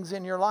normal things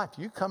in your life.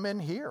 You come in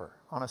here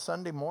on a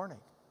Sunday morning.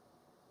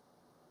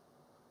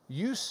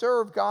 You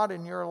serve God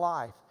in your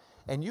life,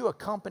 and you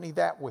accompany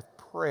that with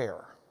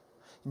prayer.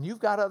 And you've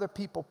got other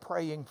people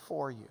praying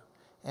for you,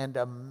 and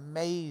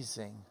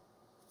amazing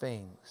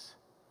things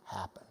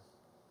happen.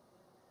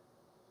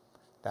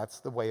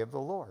 That's the way of the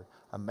Lord.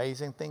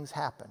 Amazing things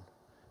happen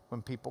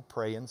when people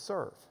pray and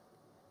serve.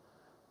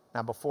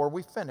 Now, before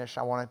we finish,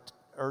 I want to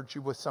urge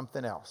you with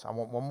something else. I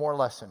want one more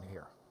lesson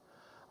here.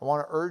 I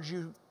want to urge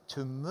you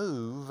to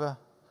move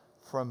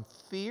from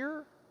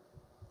fear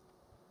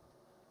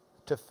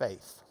to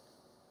faith.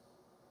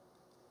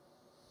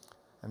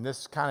 And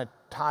this kind of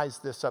ties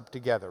this up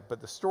together.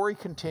 But the story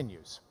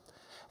continues.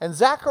 And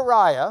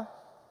Zechariah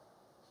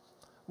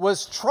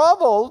was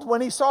troubled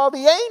when he saw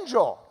the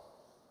angel.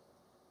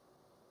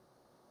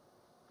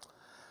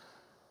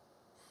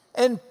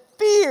 And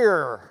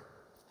fear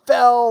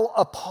fell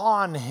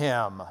upon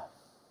him.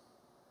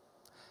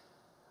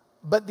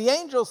 But the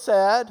angel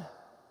said,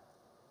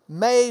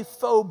 Me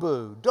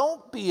phobu,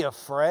 don't be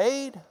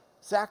afraid,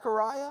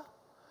 Zechariah,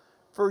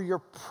 for your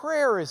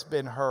prayer has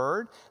been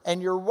heard,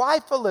 and your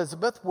wife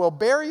Elizabeth will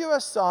bear you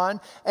a son,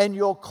 and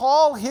you'll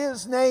call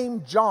his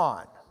name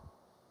John.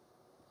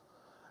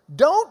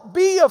 Don't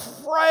be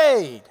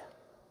afraid.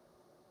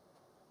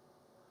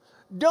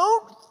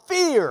 Don't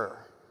fear.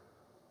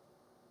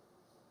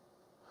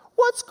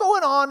 What's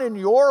going on in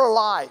your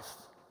life?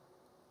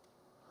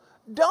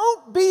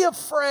 Don't be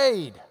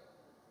afraid.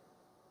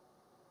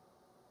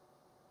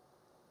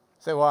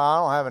 Say, well, I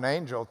don't have an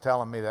angel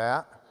telling me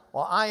that.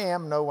 Well, I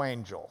am no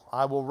angel.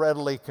 I will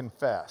readily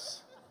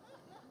confess.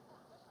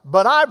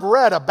 But I've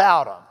read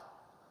about them.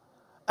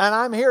 And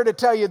I'm here to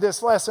tell you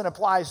this lesson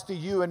applies to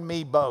you and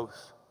me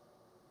both.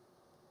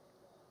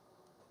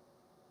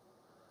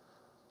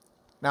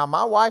 Now,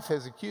 my wife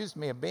has accused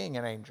me of being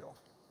an angel.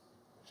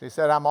 She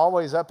said I'm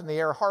always up in the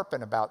air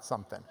harping about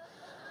something.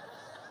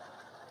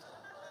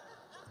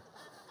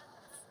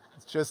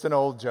 It's just an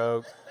old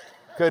joke.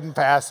 Couldn't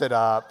pass it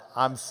up.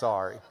 I'm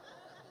sorry.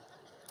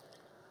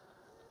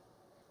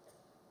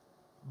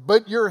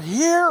 But you're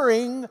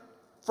hearing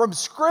from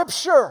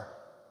Scripture.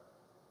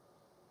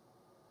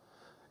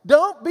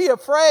 Don't be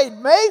afraid.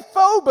 Me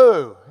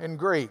phobu in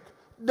Greek.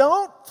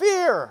 Don't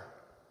fear.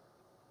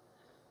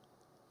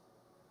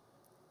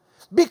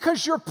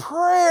 Because your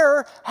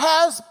prayer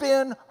has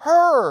been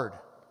heard.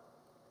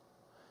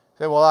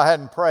 You say, well, I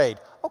hadn't prayed.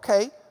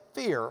 Okay,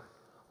 fear,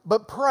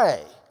 but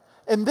pray.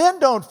 And then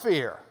don't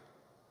fear.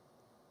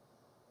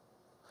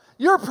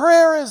 Your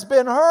prayer has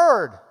been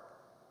heard.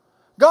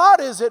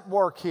 God is at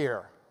work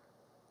here.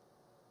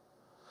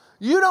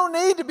 You don't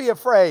need to be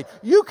afraid.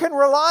 You can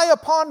rely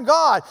upon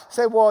God.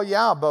 Say, well,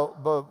 yeah, but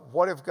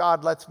what if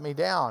God lets me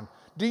down?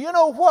 Do you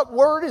know what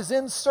word is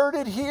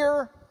inserted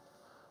here?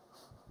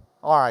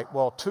 All right,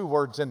 well, 2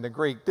 words in the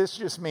Greek. This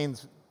just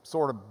means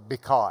sort of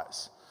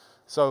because.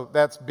 So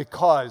that's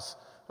because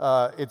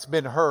it's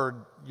been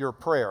heard, your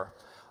prayer.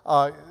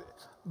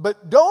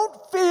 But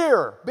don't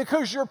fear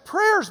because your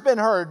prayer's been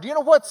heard. Do you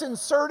know what's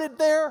inserted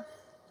there?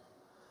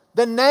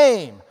 The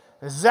name,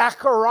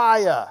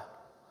 Zechariah.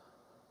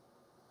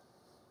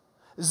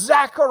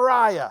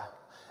 Zechariah.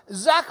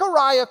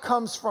 Zechariah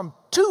comes from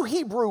two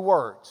Hebrew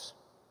words.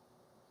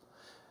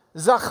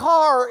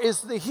 Zachar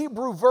is the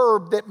Hebrew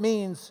verb that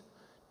means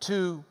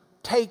to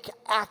take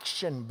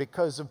action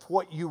because of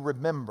what you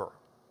remember.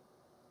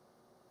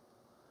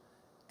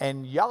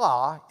 And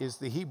Yah is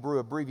the Hebrew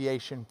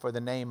abbreviation for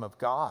the name of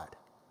God,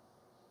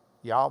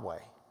 Yahweh.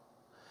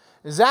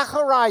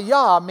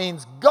 Zechariah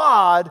means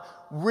God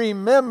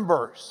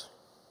remembers.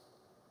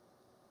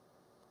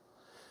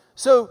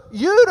 So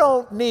you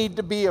don't need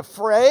to be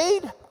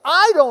afraid.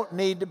 I don't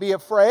need to be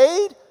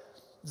afraid.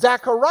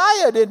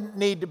 Zechariah didn't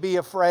need to be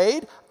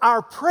afraid.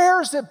 Our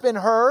prayers have been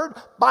heard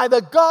by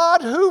the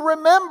God who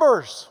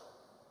remembers.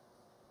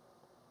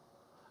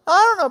 I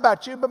don't know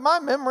about you, but my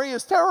memory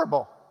is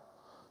terrible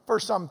for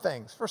some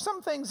things. For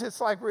some things, it's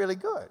like really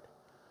good.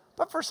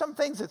 But for some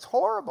things, it's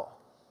horrible.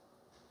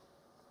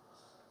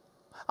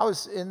 I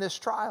was in this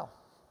trial,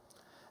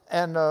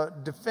 and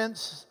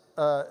defense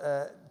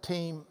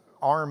team,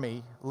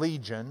 Army,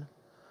 Legion,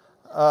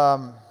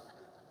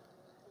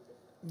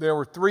 there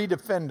were 3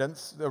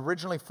 defendants,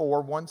 originally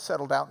 4, one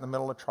settled out in the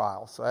middle of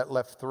trial, so that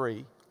left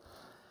 3.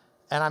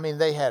 And I mean,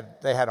 they had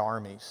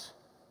armies,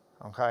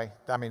 okay?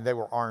 I mean, they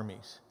were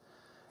armies,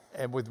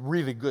 and with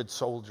really good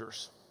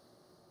soldiers.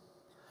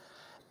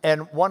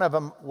 And one of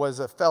them was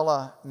a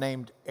fella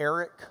named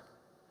Eric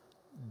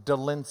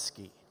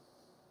Delinsky.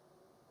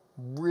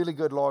 Really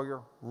good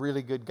lawyer,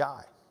 really good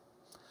guy.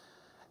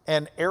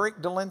 And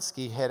Eric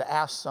Delinsky had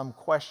asked some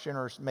question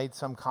or made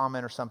some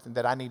comment or something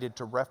that I needed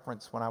to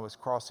reference when I was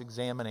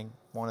cross-examining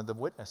one of the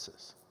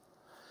witnesses.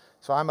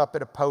 So I'm up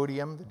at a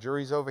podium, the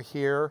jury's over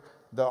here,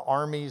 the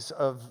armies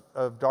of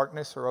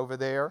darkness are over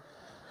there.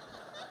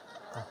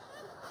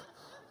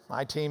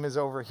 My team is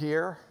over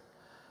here,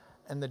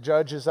 and the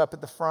judge is up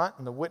at the front,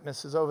 and the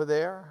witness is over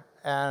there.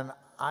 And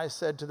I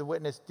said to the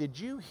witness, "Did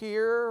you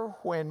hear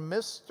when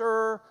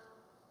Mr.?"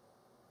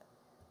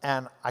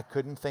 And I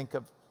couldn't think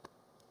of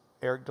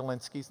Eric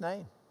Delinsky's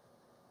name.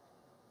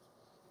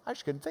 I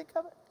just couldn't think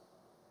of it.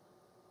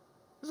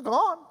 It was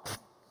gone.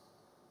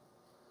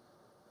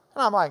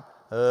 And I'm like,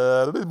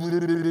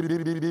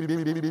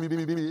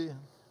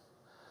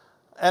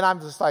 and I'm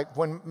just like,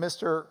 when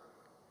Mr.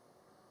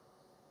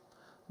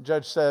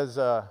 Judge says,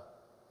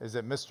 "Is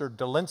it Mr.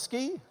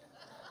 Delinsky?"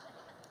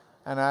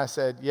 And I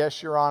said,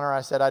 "Yes, Your Honor."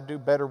 I said, "I do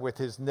better with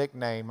his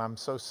nickname. I'm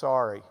so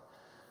sorry."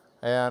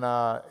 And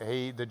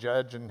the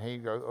judge, and he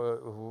goes,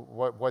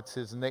 "What's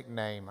his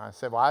nickname?" I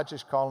said, "Well, I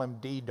just call him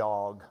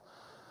D-Dog."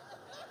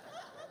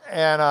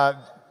 And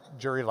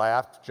jury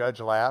laughed, judge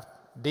laughed.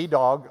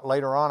 D-Dog,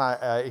 later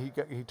on,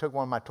 he took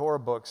one of my Torah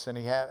books, and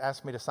he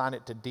asked me to sign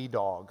it to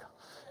D-Dog.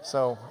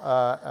 So,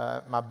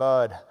 my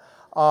bud.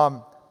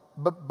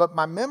 But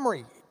my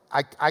memory,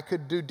 I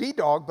could do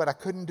D-Dog, but I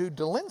couldn't do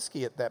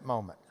Delinsky at that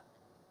moment.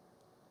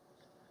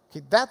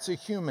 Okay, that's a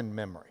human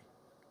memory.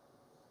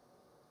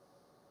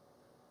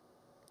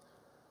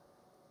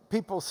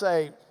 People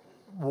say,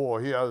 "Well,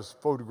 he has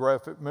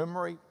photographic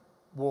memory."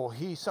 Well,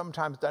 he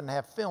sometimes doesn't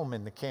have film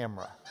in the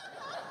camera.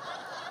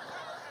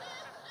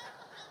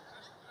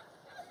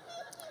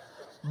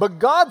 But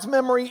God's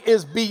memory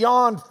is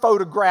beyond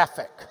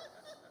photographic.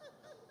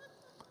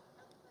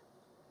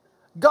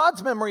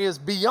 God's memory is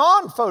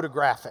beyond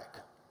photographic.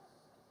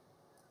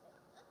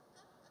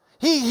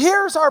 He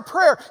hears our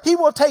prayer. He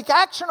will take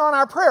action on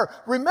our prayer.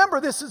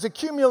 Remember, this is a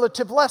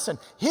cumulative lesson.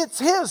 It's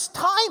His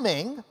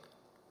timing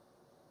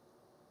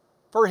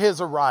for His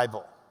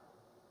arrival.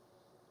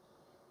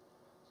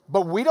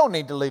 But we don't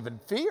need to live in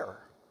fear.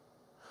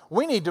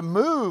 We need to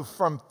move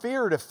from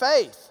fear to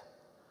faith.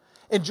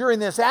 And during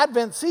this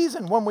Advent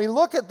season, when we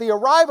look at the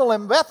arrival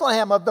in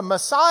Bethlehem of the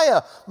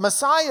Messiah,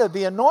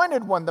 the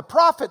anointed one, the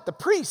prophet, the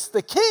priest,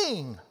 the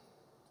king,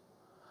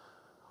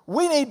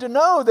 we need to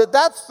know that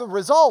that's the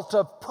result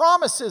of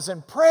promises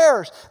and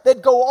prayers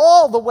that go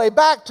all the way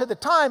back to the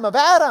time of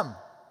Adam.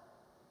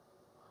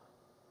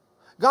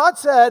 God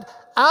said,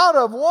 "Out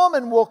of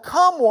woman will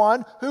come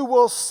one who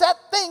will set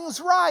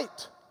things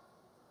right."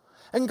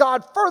 And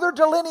God further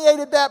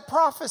delineated that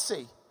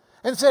prophecy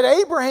and said,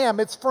 "Abraham,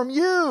 it's from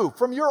you,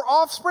 from your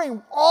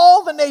offspring,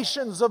 all the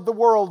nations of the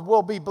world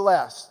will be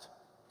blessed."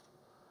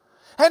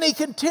 And He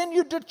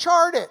continued to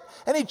chart it.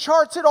 And He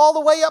charts it all the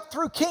way up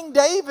through King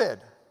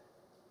David.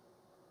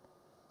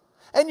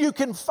 And you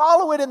can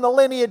follow it in the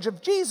lineage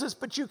of Jesus,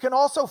 but you can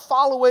also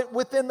follow it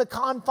within the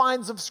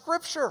confines of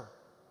Scripture.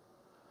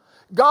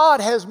 God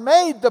has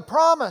made the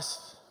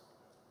promise.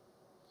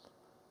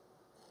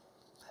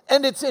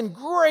 And it's in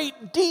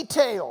great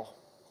detail.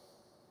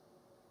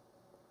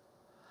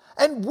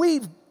 And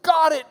we've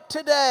got it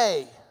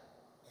today.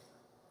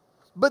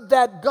 But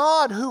that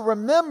God who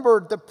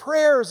remembered the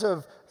prayers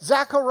of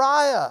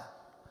Zechariah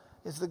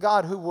is the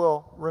God who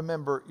will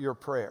remember your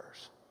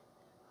prayers.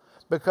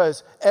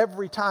 Because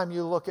every time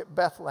you look at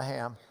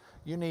Bethlehem,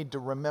 you need to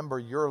remember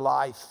your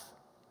life,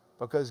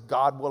 because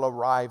God will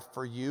arrive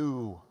for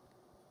you.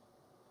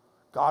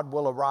 God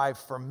will arrive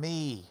for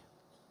me.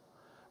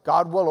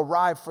 God will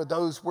arrive for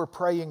those we're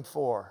praying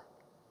for.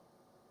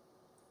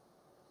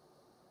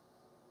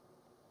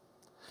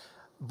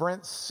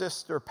 Brent's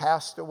sister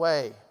passed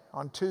away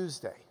on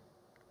Tuesday.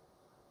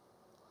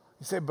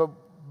 You say,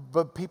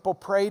 but people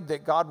prayed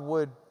that God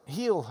would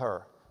heal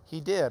her.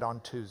 He did on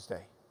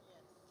Tuesday.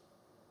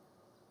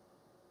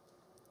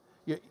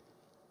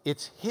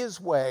 It's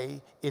His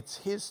way, it's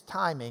His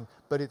timing,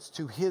 but it's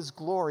to His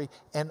glory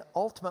and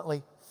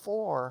ultimately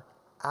for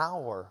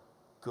our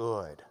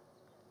good.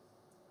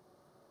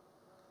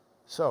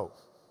 So,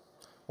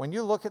 when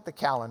you look at the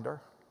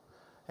calendar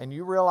and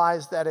you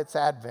realize that it's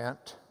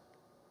Advent,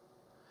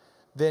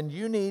 then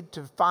you need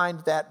to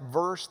find that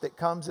verse that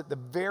comes at the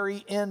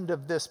very end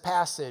of this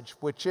passage,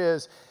 which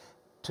is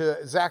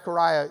to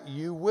Zechariah,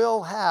 you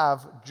will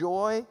have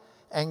joy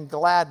and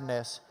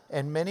gladness,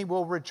 and many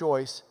will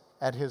rejoice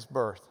at his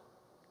birth.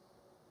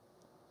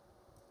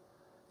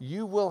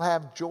 You will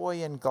have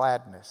joy and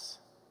gladness.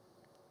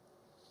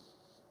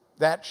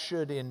 That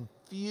should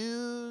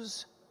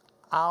infuse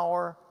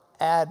our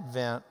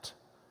Advent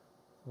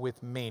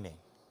with meaning.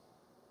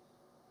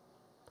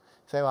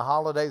 Say, well,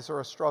 holidays are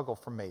a struggle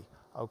for me.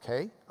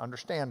 Okay,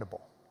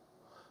 understandable.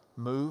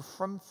 Move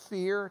from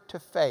fear to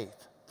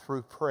faith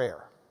through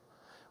prayer.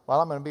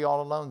 Well, I'm going to be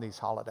all alone these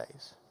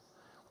holidays.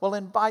 Well,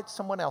 invite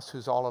someone else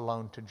who's all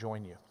alone to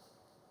join you.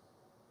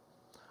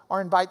 Or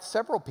invite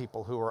several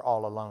people who are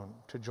all alone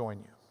to join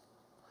you.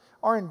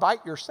 Or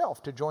invite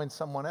yourself to join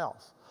someone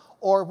else.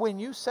 Or when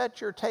you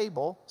set your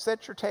table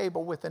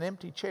with an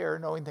empty chair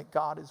knowing that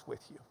God is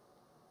with you.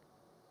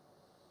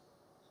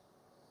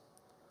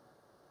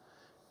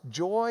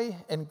 Joy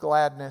and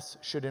gladness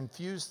should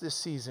infuse this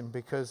season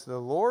because the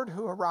Lord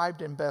who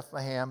arrived in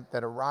Bethlehem,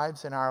 that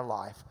arrives in our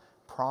life,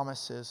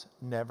 promises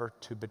never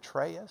to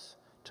betray us,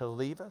 to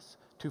leave us,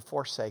 to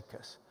forsake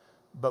us,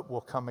 but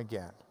will come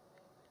again.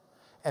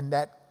 And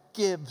that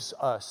gives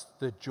us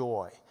the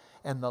joy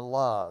and the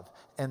love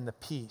and the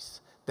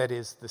peace that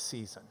is the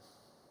season.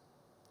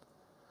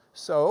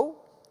 So,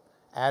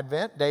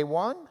 Advent, day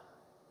 1,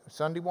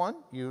 Sunday 1,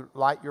 you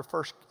light your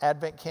first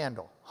Advent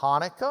candle.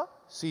 Hanukkah,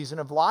 season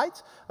of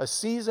lights, a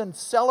season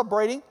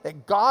celebrating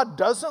that God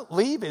doesn't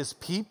leave His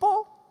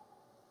people.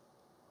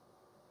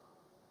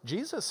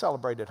 Jesus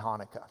celebrated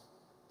Hanukkah.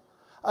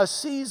 A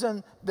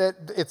season that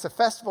it's a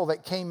festival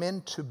that came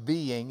into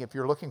being. If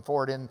you're looking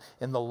for it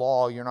in the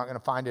law, you're not going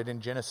to find it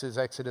in Genesis,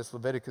 Exodus,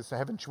 Leviticus, the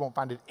heavens. You won't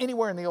find it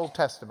anywhere in the Old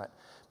Testament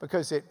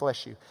because it,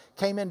 bless you,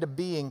 came into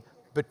being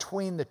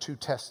between the two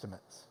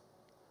testaments.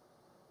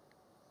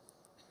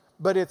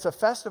 But it's a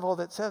festival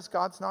that says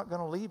God's not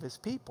going to leave His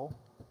people.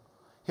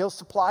 He'll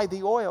supply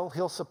the oil.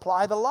 He'll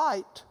supply the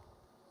light.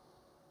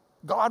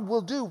 God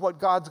will do what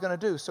God's going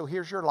to do. So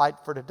here's your light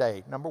for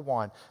today. Number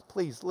 1,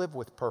 please live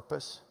with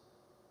purpose.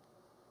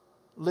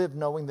 Live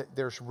knowing that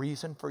there's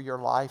reason for your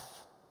life.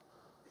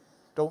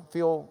 Don't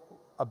feel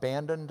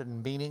abandoned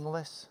and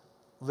meaningless.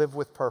 Live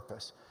with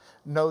purpose.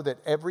 Know that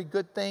every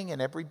good thing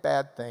and every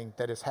bad thing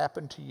that has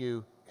happened to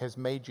you has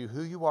made you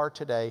who you are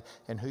today,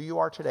 and who you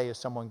are today is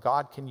someone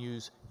God can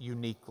use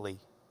uniquely.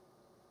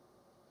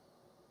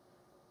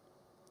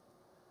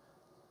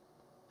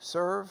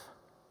 Serve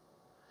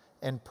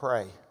and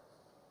pray.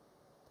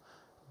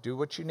 Do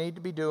what you need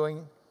to be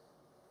doing,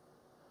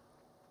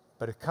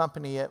 but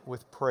accompany it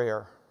with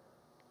prayer,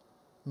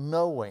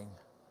 knowing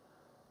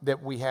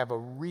that we have a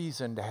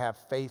reason to have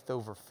faith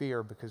over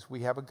fear because we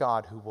have a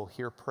God who will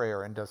hear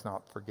prayer and does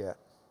not forget.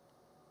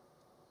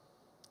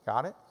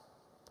 Got it?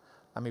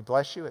 Let me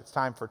bless you. It's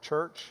time for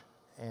church,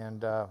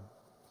 and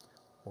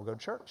we'll go to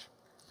church.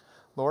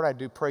 Lord, I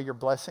do pray your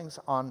blessings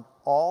on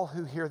all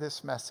who hear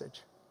this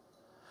message.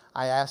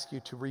 I ask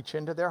you to reach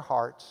into their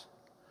hearts,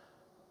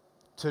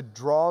 to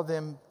draw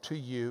them to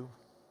you,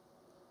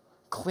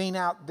 clean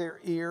out their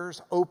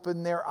ears,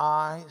 open their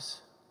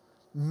eyes,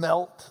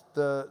 melt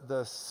the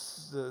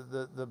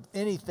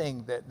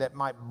anything that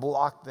might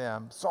block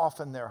them,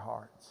 soften their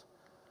hearts,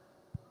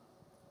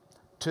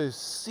 to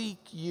seek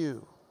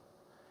you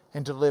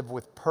and to live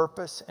with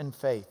purpose and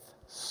faith,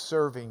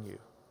 serving you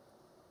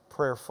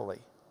prayerfully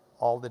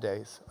all the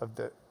days of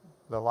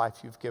the life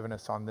you've given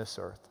us on this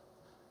earth.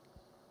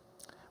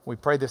 We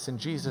pray this in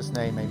Jesus'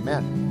 name,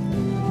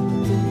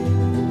 amen.